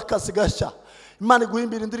indirimbo z'akazi gashya Imana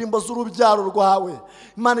iguhimbira indirimbo z'urubyaro rwawe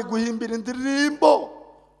Imana iguhimbira indirimbo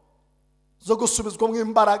zo gusubizwamo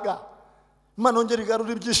imbaraga Imana yongera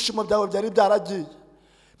igarura ibyishimo byawe byari byaragiye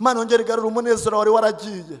Imana yongera igarura umunezero wari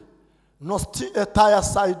waragiye nosti etaya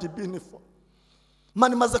side binifo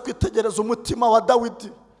Imana imaze kwitegereza umutima wa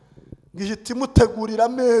Dawidi ngihita imutegurira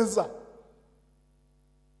ameza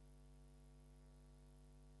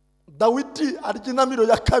Dawidi arya inamiro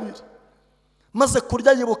ya kabiri maze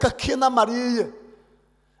kurya yibuka ko inamariye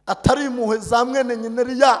atari impuhwe za mwene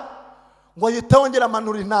nyineriya ngo yita wongera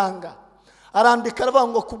amanura intanga arandika aravuga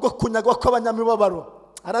ngo kubwo kunyagwa kw'abanyamibabaro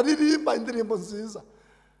araririmba indirimbo nziza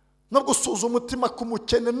no gusuza umutima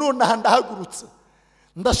kumukene none aha ndahagurutse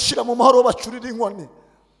ndashira mu mahoro bacurira inkoni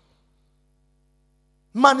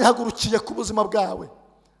Imana ihagurukiye ku buzima bwawe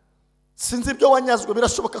sinzi ibyo wanyazwe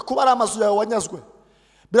birashoboka kuba ari amazu yawe wanyazwe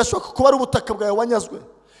birashoboka kuba ari ubutaka bwawe wanyazwe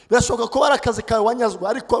birashoboka kuba ari akazi kawe wanyazwe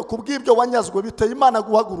ariko kubw'ibyo wanyazwe biteye Imana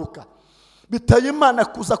guhaguruka biteye Imana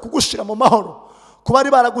kuza kugushira mu mahoro kuba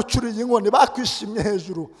ari baragucuriye inkoni bakwishimye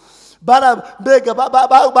hejuru mbega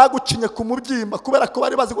bagucinye ku mubyimba kubera ko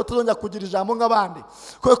bari bazi kutazongera kugira ijambo nk'abandi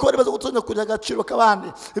kubera ko bari bazi kutazongera kugira agaciro k'abandi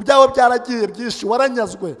ibyawe byaragiye byinshi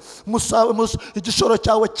waranyazwe igishoro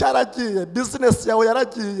cyawe cyaragiye bizinesi yawe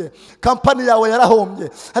yaragiye kampani yawe yarahombye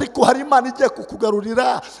ariko hari Imana igiye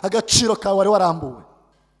kukugarurira agaciro kawe wari warambuwe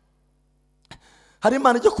hari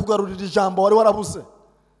Imana igiye kugarurira ijambo wari warabuze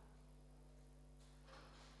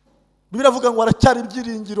biravuga ngo aracyari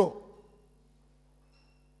ibyiringiro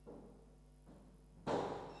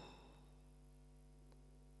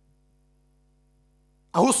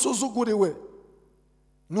aho usuzuguriwe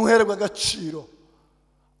ntuhererwe agaciro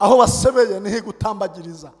aho wasebeye niho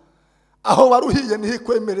igutambagiriza aho waruhiye niho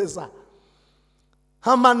ikwemereza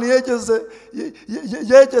Hamani yegeze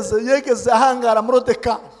ahangara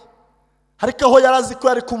Morodekayi, ariko aho yarazi ko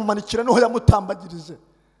yari kumumanikira niho yamutambagirije.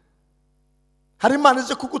 Hari Imana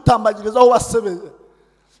ije kugutambagiriza aho wasebeye,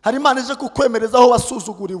 hari Imana ije kukwemereza aho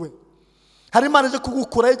wasuzuguriwe, hari Imana ije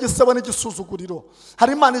kugukuraho igisebo n'igisuzuguriro,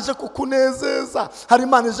 hari Imana ije kukunezeza, hari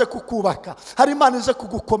Imana ije kukubaka, hari Imana ije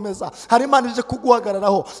kugukomeza, hari Imana ije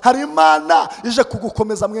kuguhagararaho, hari Imana ije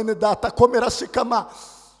kugukomeza. Mwene data, komera, shikama,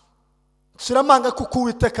 shiramanga kuko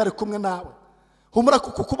Uwiteka ari kumwe nawe. Humura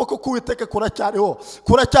kuko ukuboko k'Uwiteka kuracyariho,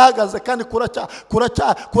 kuracyahagaze kandi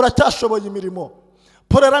kuracyashoboye imirimo.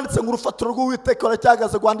 Paul yaranditse ngo urufatiro rw'Uwiteka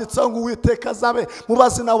ruracyahagaze, rwanditseho ngo Uwiteka azabe mu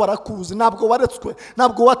bazi nawe arakuzi. Ntabwo waretswe,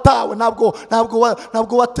 ntabwo watawe,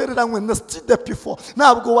 ntabwo watereranywe, nesti de pifo,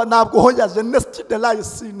 ntabwo hoyaje, nesti de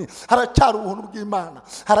layisini. Haracyari ubuntu bw'Imana,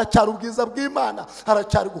 haracyari ubwiza bw'Imana,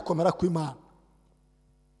 haracyari gukomera kw'Imana.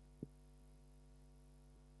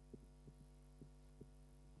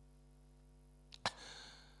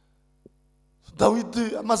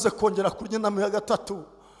 Dawidi amaze kongera kurya inama ya gatatu,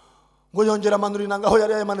 ngo yongera amanura inanga aho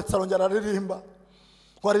yari yamanitse, arongera aririmba.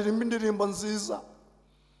 Ngo aririmba indirimbo nziza,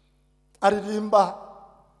 aririmba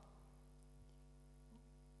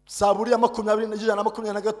Zaburi ya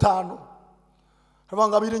 20:25. Aravuga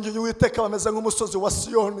ngo abiringiye Uwiteka bameze nk'umusozi wa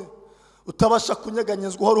Siyoni utabasha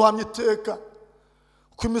kunyeganyezwa, uhora uhamye iteka.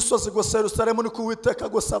 Uko imisozi gusa Yerusalemu niko Uwiteka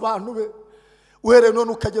gusa abantu be, uhereye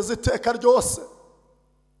none ukageza iteka ryose.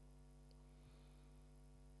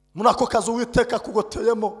 Muri ako kazi Uwiteka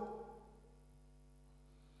kugoteyemo,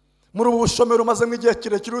 muri ubu bushomero umazemo igihe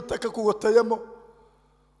kirekire Uwiteka kugoteyemo,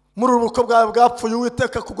 muri ubu buko bwawe bwapfuye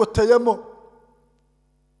Uwiteka kugoteyemo,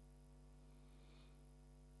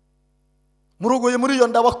 muri iyo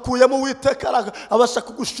nda wakuyemo Uwiteka abasha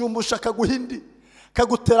kugushumbusha, akaguhindi,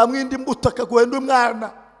 akaguteramo indi mbuto, akaguhenda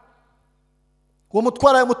umwana. Uwo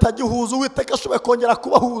mutwara yawe mutagihuza Uwiteka ashoboye kongera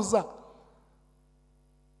kubahuza.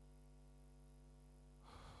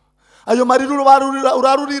 Ayo marira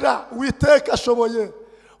urarurira Uwiteka ashoboye,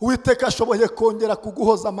 Uwiteka ashoboye kongera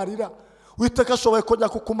kuguhoza amarira, Uwiteka ashoboye kongera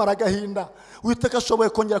kukumara agahinda, Uwiteka ashoboye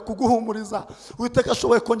kongera kuguhumuriza, Uwiteka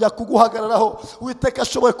ashoboye kongera kuguhagararaho, Uwiteka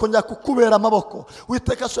ashoboye kongera kukubera amaboko,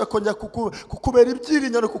 Uwiteka ashoboye kongera kukubera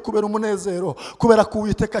ibyiringiro no kukubera umunezero, kubera ko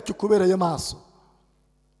Uwiteka cyukubereye maso.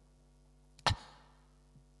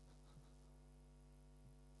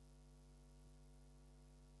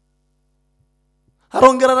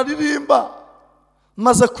 Arongera aririmba,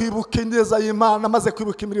 maze kwibuka ineza y'Imana, maze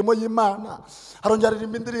kwibuka imirimo y'Imana, arongera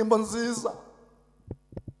aririmba indirimbo nziza.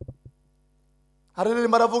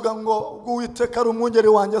 Aririmba aravuga ngo Uwiteka ari umwungeri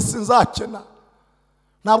wanjye sinzakena.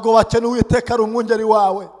 Ntabwo wakena, Uwiteka ari umwungeri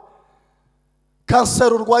wawe.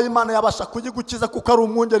 Kanseri urwaye Imana yabasha kuyigukiza kuko ari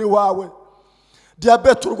umwungeri wawe.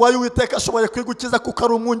 Diabete urwaye Uwiteka ashoboye kwigukiza kuko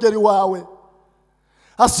ari umwungeri wawe.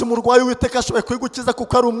 Asima urwaye Uwiteka ashoboye kwigukiza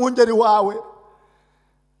kuko ari umwungeri wawe.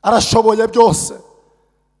 Arashoboye byose,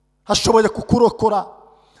 ashoboye kukurokora,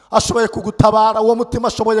 ashoboye kugutabara. Uwo mutima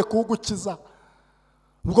ashoboye kugukiza,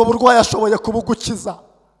 ubwo burwayi ashoboye kubugukiza,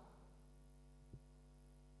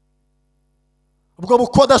 ubwo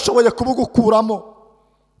bukode ashoboye kubugukuramo,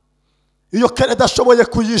 iyo kereda ashoboye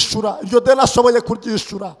kuyishura, iryo deni ashoboye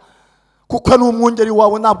kuryishura, kuko ni umwungeri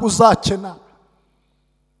wawe, ntabwo uzakena.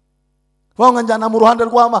 Anjyana mu ruhande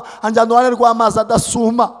rw'amazi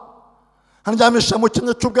adasuma, anjyamisha mu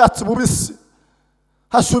kinyo cy'ubwatsi bubisi,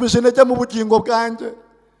 hasubije intege mu bugingo bwanjye.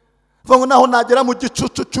 Ngo naho nagera mu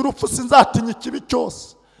gicucu cy'urupfu sinzatinya ikibi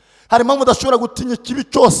cyose. Harimo mudashobora gutinya ikibi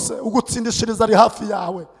cyose, ugutsindishiriza ari hafi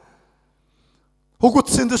yawe,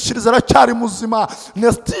 ugutsindishiriza aracyari muzima.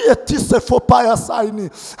 Nestiye tise fopa ya sayini,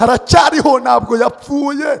 aracyariho, ntabwo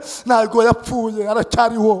yapfuye,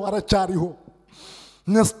 aracyariho.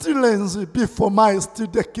 Nestilenzi before my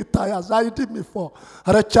stide kitaya zaidi mifo,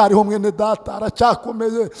 aracyariho mwene data,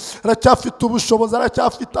 aracyakomeye, aracyafite ubushobozi,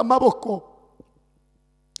 aracyafite amaboko,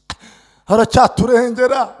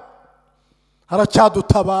 aracyaturengera,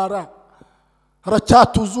 aracyadutabara,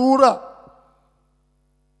 aracyatuzura.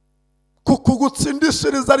 Kuko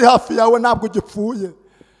ugutsindishiriza ari hafi yawe, ntabwo ugipfuye.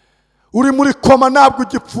 Uri muri koma, ntabwo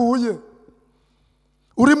ugipfuye.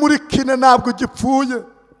 Uri muri kine, ntabwo ugipfuye.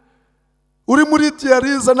 Uri muri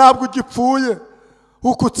diyarize, ntabwo ugipfuye.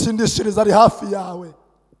 Ugutsindishiriza ari hafi yawe.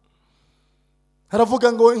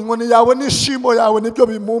 Haravuga ngo inkoni yawe n'ishimo yawe nibyo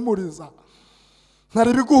bimpumuriza.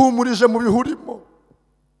 Ntari biguhumurije mu bihurimo.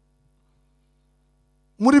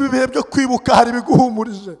 Muri ibi bihe byo kwibuka hari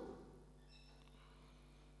biguhumurije.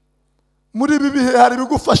 Muri ibi bihe hari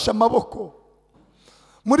bigufasha amaboko.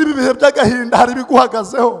 Muri ibi bihe by'agahinda hari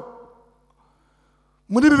biguhagazeho.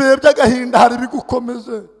 Muri ibi bihe by'agahinda hari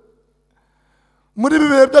bigukomeje. muri ibi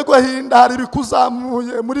bihe by'agahinda hari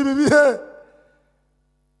ibikuzamuye, muri ibi bihe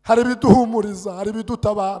hari ibiduhumuriza, hari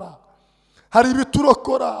ibidutabara, hari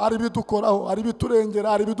ibiturokora, hari ibidukoraho, hari ibiturengera,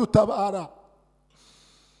 hari ibidutabara,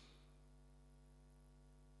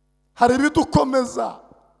 hari ibidukomeza,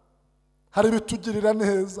 hari ibitugirira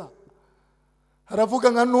neza.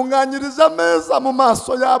 Haravuga ngo ntunganyiriza ameza mu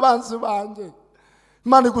maso y'abanzi banjye.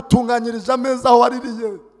 Imana igutunganyirije ameza aho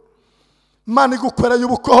waririye. Imana igukwereye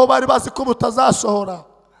ubukwe aho bari bazi ko butazasohora.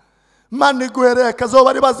 Imana iguhereye akazi aho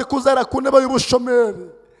bari bazi ko uzera ku ntebe y'ubushomeri.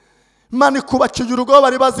 Imana ikubakiye urugo aho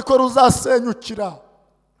bari bazi ko ruzasenyukira.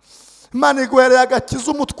 Imana iguhereye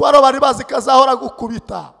agakiza umutwaro aho bari bazi ko azahora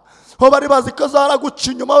gukubita, aho bari bazi ko azahora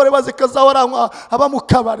guca inyuma, aho bari bazi ko azahora aba mu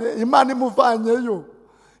kabare. Imana imuvanyeyo.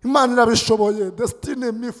 Imana irabishoboye.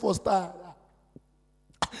 Destiny me for star.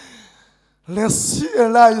 Lesi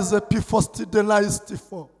elize pifosti de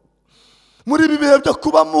laistifo. Muri ibi bihe byo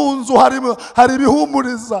kuba mu nzu hari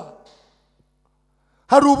ibihumuriza,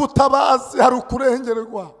 hari ubutabazi, hari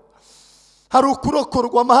ukurengerwa, hari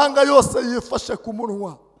ukurokorwa. Amahanga yose yifashe ku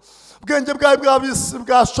munwa. Ubwenge bwawe bw'abisi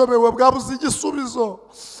bwashobewe, bwabuze igisubizo,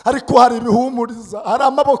 ariko hari ibihumuriza, hari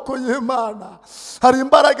amaboko y'Imana, hari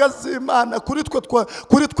imbaraga z'Imana kuri twe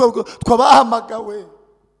twabahamagawe,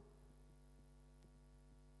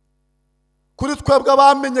 kuri twebwe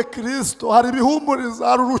abamenye Kristo. Hari ibihumuriza,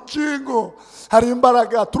 hari urukingo, hari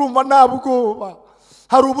imbaraga. Turumva nta bwoba,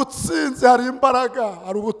 hari ubutsinzi, hari imbaraga,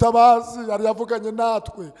 hari ubutabazi. Hari yavuganye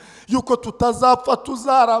natwe yuko tutazapfa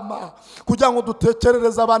tuzarama, kugira ngo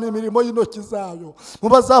dutekerereze abantu imirimo y'intoki zayo. Mu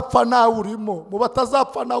bazapfa nawe urimo, mu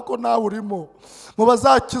batazapfa nako nawe urimo, mu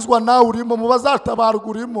bazakizwa nawe urimo, mu bazatabarwa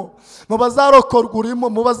urimo, mu bazarokorwa urimo,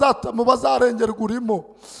 mu bazarengerwa urimo,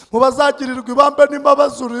 mu bazagirirwa ibambe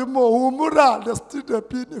n'imbabazi urimo. Humura, destiny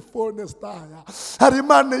pinifone staya. Hari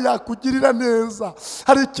Imana yakugirira neza,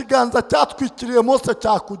 hari ikiganza cyatwikiriye Mose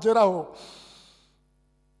cyakugeraho.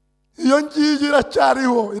 Iyo ngiyi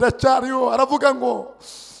iracyariho. Aravuga ngo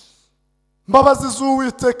imbabazi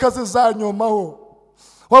z'Uwiteka zizanyomaho.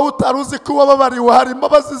 Wowe utari uzi ko wababariwe, hari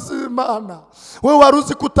imbabazi z'Imana. Wowe wari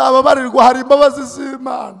uzi ko utababarirwa, hari imbabazi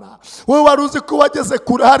z'Imana. Wowe wari uzi ko wageze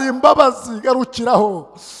kure, hari imbabazi. Garukiraho,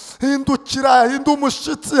 hindukira, hinda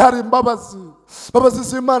umushitsi, hari imbabazi. Imbabazi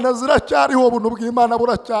z'Imana ziracyariho, ubuntu bw'Imana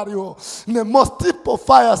buracyariho. Ne mostipo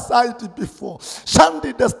fire side before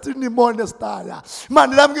shandi destiny monestaya.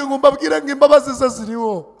 Imana irambwiye ngo mbabwire ngo imbabazi ze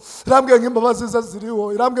ziriho, irambwiye ngo imbabazi ze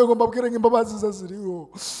ziriho, irambwiye ngo mbabwire ngo imbabazi ze ziriho.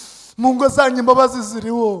 Mu ngo zanyu imbabazi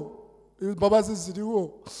ziriho, imbabazi ziriho.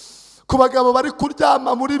 Ku bagabo bari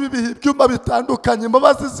kuryama muri ibi bihe byumba bitandukanye,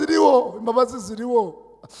 imbabazi ziriho, imbabazi ziriho.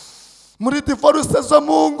 Muri divorce zo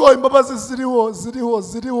mu ngo, imbabazi ziriho.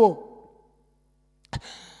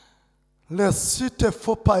 Lesite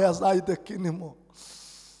fopaya zaide kinimo.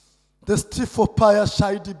 Desti fopaya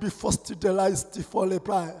shaidi bifosti de laisti fole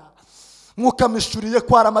praya. Mwuka mishuriye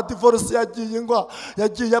ko hari amadivorce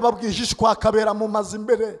yagiye ababwishishwa akabera mu mazi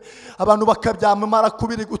imbere, abantu bakabyama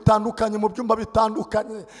marakubiri gutandukanye mu byumba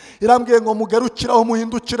bitandukanye. Irambwiye ngo mugarukiraho,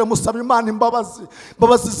 muhindukire, musaba Imana imbabazi.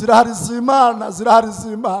 Imbabazi zirahari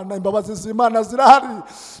z'Imana, imbabazi z'Imana zirahari,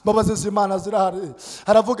 imbabazi z'Imana zirahari.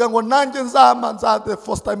 Haravuga ngo nanjye nzama,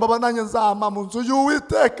 nzadefosta imbabazi, nanjye nzama mu nzu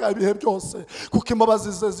y'Uwiteka ibihe byose, kuko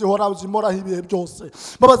imbabazi ze zimoraho ibihe byose.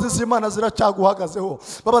 Imbabazi z'Imana ziracyaguhagazeho,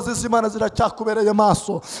 imbabazi z'Imana ziracyakubereye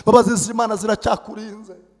maso, imbabazi z'Imana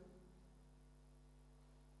ziracyakurinze,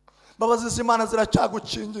 imbabazi z'Imana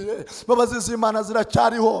ziracyagukingiye, imbabazi z'Imana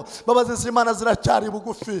ziracyariho, imbabazi z'Imana ziracyari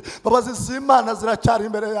bugufi, imbabazi z'Imana ziracyari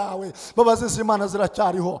imbere yawe, imbabazi z'Imana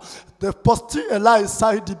ziracyariho. The posti elai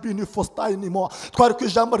side bini fostainimo. Twari ku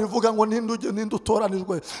ijambo rivuga ngo ninde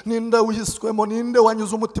utoranijwe, ninde uhiswemo, ninde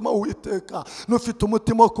wanyuze umutima w'Uwiteka. Nufite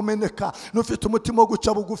umutima wo kumeneka, nufite umutima wo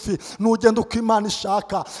guca bugufi, nugenda uko Imana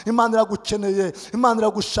ishaka. Imana iragukeneye, Imana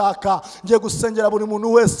iragushaka. Ngiye gusengera buri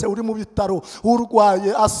muntu wese uri mu bitaro,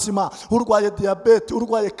 urwaye asima, urwaye diabete,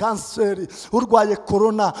 urwaye kanseri, urwaye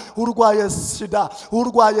corona, urwaye sida,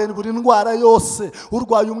 urwaye buri ndwara yose,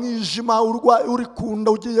 urwaye umwijima, uri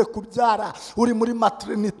kunda ugiye kubyara, uri muri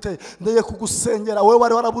maternité. Ndeye kugusengera wewe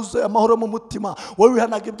wari warabuze amahoro mu mutima, wewe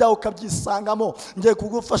wihanaga ibyaho ukabyisangamo. Ngiye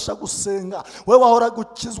kugufasha gusenga. Wewe wahora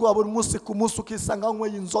gukizwa buri munsi ku munsi ukisanga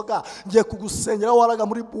unyweye inzoga, ngiye kugusengera. Waraga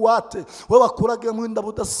muri buwate, wewe wakuraga mu inda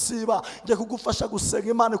budasiba, ngiye kugufasha gusenga.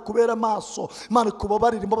 Imana kubera maso, Imana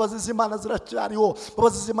kubabarira, imbabazi z'Imana ziracyariho,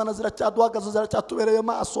 imbabazi z'Imana ziracyaduhagaze, ziracyatubereye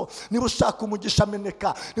maso. Niba ushaka umugisha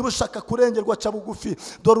ameneka, niba ushaka kurengerwa ca bugufi,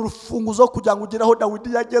 dore urufunguzo kugira ngo ugire aho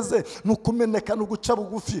Dawidi yageze, nukumeneka nuguca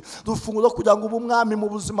bugufi. Urufunguzo kugira ngo ubumwami mu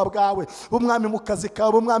buzima bwawe, ubumwami mu kazi kawe,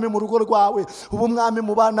 ubumwami mu rugo rwawe, ubumwami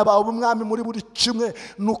mu bana bawe, ubumwami muri buri kimwe,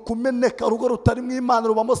 nukumeneka. Urugo rutari mu Imana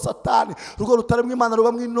rubamo Satani, urugo rutari mu Imana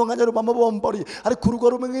rubamo intonganya, rubamo bombori, ariko urugo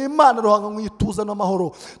rumwe mu Imana ruhanga mu ituze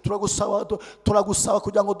n'amahoro. Turagusaba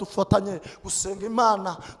kugira ngo dufatanye gusenga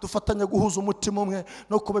Imana, dufatanye guhuza umutima umwe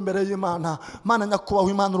no kuba imbere y'Imana. Mana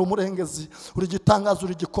nyakubahwa, Imana uri umurengezi, uri igitangaza,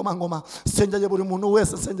 uri igikomangoma. Sengeye buri muntu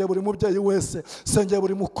wese, sengeye buri mubyeyi wese, sengeye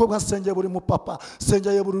buri mukobwa, sengeye buri mupapa,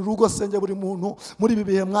 sengeye buri rugo, sengeye buri muntu muri ibi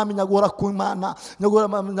bihe. Mwami nyagora ku Imana,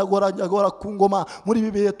 nyagora ku ngoma muri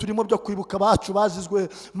ibi bihe turimo byo kwibuka abacu bazizwe.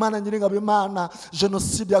 Mana nyiringabo, Imana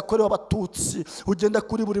jenoside yakorewe Abatutsi, ugenda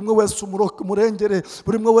kuri buri mwe wese umurengere,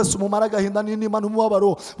 buri mwe wese umumara agahinda n'intima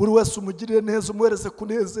n'umubabaro, buri wese umugirire neza, umuhereze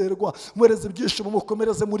kunezerwa, umuhereze ibyishimo,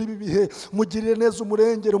 mukomereze muri ibi bihe, umugirire neza,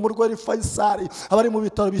 umurengere. Umurwayi Faisal, abari mu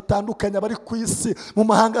bitaro bitandukanye, abari ku isi mu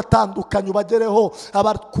mahanga atandukanye, ubagereho.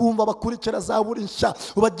 Abakumva bakurikira Zaburi nshya,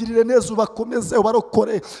 ubagirire neza, ubakomeze,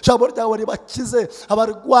 ubarokore, ijambo ryawe ribakize.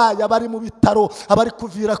 Abarwayi, abari mu bitaro, abari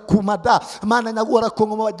kuvira ku mada, Mana nyagora ko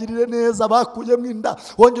ngo bagirire neza, bakuyemo inda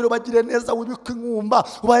wongere ubagirire neza, wibike inkumba,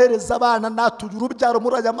 ubahereza abana. Natujye urubyaro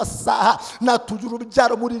muri aya masaha, natujye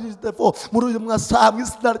urubyaro muri iri devo, muri uyu masaha, mu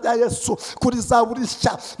izina rya Yesu. Kuri Zaburi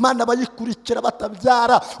nshya, Mana bayikurikira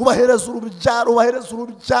batabyara, ubahereza urubyaro, ubahereza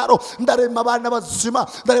urubyaro. Ndarema abana bazima,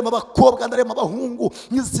 ndarema abakobwa, ndarema abahungu,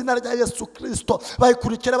 mu izina rya Yesu Kristo.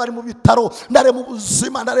 Bayikurikira bari mu bitaro, ndarema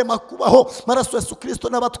ubuzima, ndarema kubaho. Maraso Yesu Kristo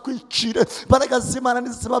nabatwikire, imbaraga z'Imana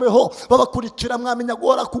nizibabeho, babakurikira. Mwami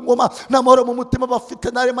nyagora ku ngoma, n'amahoro mu mutima bafite,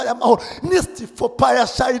 ndarema ya mahoro. Nistifopa ya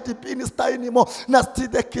shahidi bini stainimo,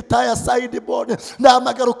 nastide kitaya saidi bone.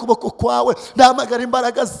 Ndahamagara ukuboko kwawe, ndahamagara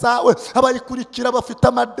imbaraga zawe. Abayikurikira bafite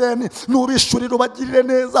amadeni, nubishurira, ubagirire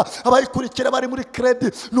neza. Abayikurikira bari muri kredi,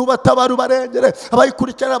 nubatabara, ubarengere.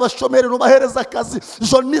 Abayikurikira abashomeri, nubahereza akazi.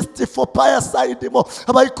 Nistifopa ya saidimo,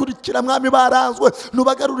 abayikurikira Mwami baranzwe,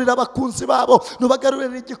 nubagarurira abakunzi babo,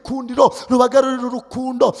 nubagarurira igikundiro, nubagarurira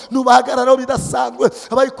urukundo, nubahagararaho bidasanzwe.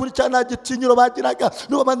 Abayikurikira nta gitinyiro bagiraga,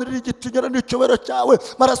 nubamanurira igitinyiro n'icyubahiro cyawe.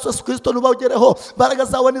 Maraso Yesu Kristo nubagereho, imbaraga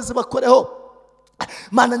zawe nizibakoreho.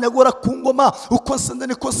 Mana nyagora ku ngoma, uko nsende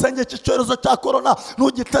niko nsenge iki cyorezo cya corona.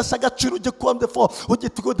 Ntugitesha agaciro, ugikondefo,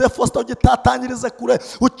 ugitikudefosta, ugitatanyirize kure,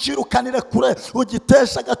 ukirukanire kure,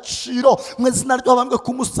 ugitesha agaciro. Mu izina ry'abambwe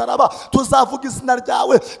ku musaraba, tuzavuga izina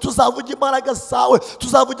ryawe, tuzavuga imbaraga zawe,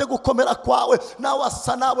 tuzavuga gukomera kwawe. Nawe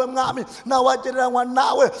asa nawe Mwami, nawe wagereranywa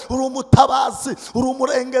nawe. Uri umutabazi, uri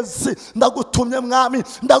umurengezi. Ndagutumye Mwami,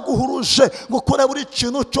 ndaguhuruje ngo ukore buri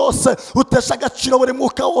kintu cyose, utesha agaciro buri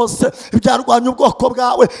mwuka wose, ibyarwanya ubwoko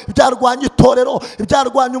bwawe, ibyarwanya itorero,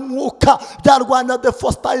 ibyarwanya umwuka, ibyarwanya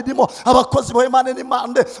defosta irimo abakozi bawe. Imana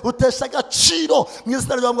n'Imande, utesha agaciro. Mu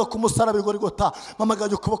izina ry'abambwe ku musaraba Igorigota,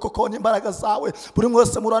 mpamagaye ukuboko kwawe n'imbaraga zawe. Buri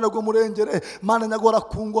wese murane rw'umurengere, Mana nyagora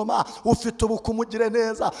ku ngoma. Ufite ubukumugire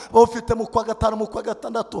neza, bawufite mu kwa gatanu, mu kwa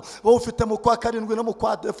gatandatu, bawufite mu kwa karindwi no mu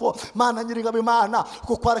kwa defo. Mana nyiringabo, Imana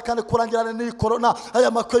kukware kandi kurangirane n'iyi corona.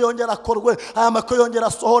 Aya makwe yongera akorwe, aya makwe yongera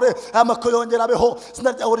asohore, aya makwe yongera abeho.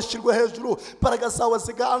 Izina ryawe rishyirwe hejuru, imbaraga zawe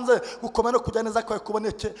ziganze, gukomera no kujya neza kwawe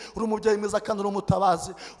kuboneke. Uri umubyeyi mwiza kandi uri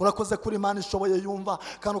umutabazi. Urakoze kuri Imana ishoboye yumva,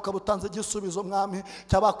 kandi ukabutanze igisubizo Mwami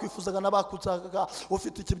cyabakwifuzaga n'abakuzaga.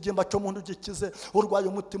 Ufite ikibyimba cyo mu nda ugikize, urwaye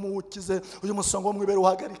umutima uwukize, uyu musongo wo mwibere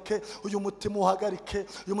uhagarike, uyu mutima uhagarike,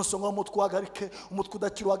 uyu musongo wo mutwe uhagarike, umutwe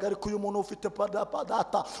udakira uhagarike. Uyu muntu ufite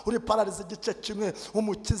padata, uri pararize igice kimwe,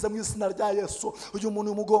 umukize mu izina rya Yesu. Uyu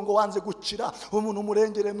muntu umugongo wanze gukira, uyu muntu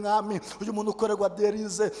umurengere Mwami. Uyu muntu ukorerwa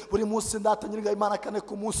derize buri munsi, ndata nyiringa Imana kane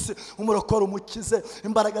ku munsi, umurokora umukize,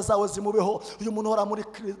 imbaraga zawe zimubeho. Uyu muntu ora muri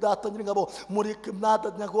data nyiringabo, muri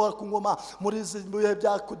nada nyagora ku ngoma, muri zibuye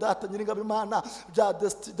bya kudata nyiringabo Imana bya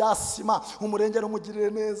destima, umurengere umugirire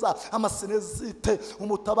neza. Amasenezite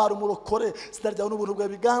umutabara, umurokore. Izina ryawe n'ubuntu bwawe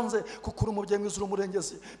biganze, kuko uri umubyeyi mwiza, uri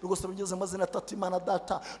umurengezi. Bigusaba bigeze amazina atatu, Imana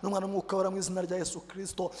Data n'Umwana n'Umwuka wera, mu izina rya Yesu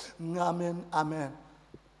Kristo. Amen, amen.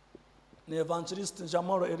 Ni Evangeliste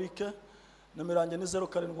Jamoro Eric, nomero yanjye ni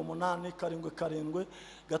 078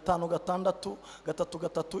 7 7 5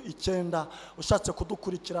 9. Ushatse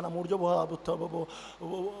kudukurikirana mu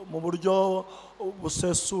buryo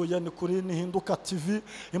busesuye ni kuri Nihinduka TV.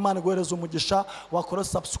 Imana iguhereze umugisha, wakora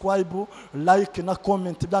subscribe, like na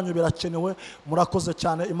comment, byanyu birakenewe. Murakoze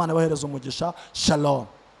cyane, Imana ibahereze umugisha. Shalom.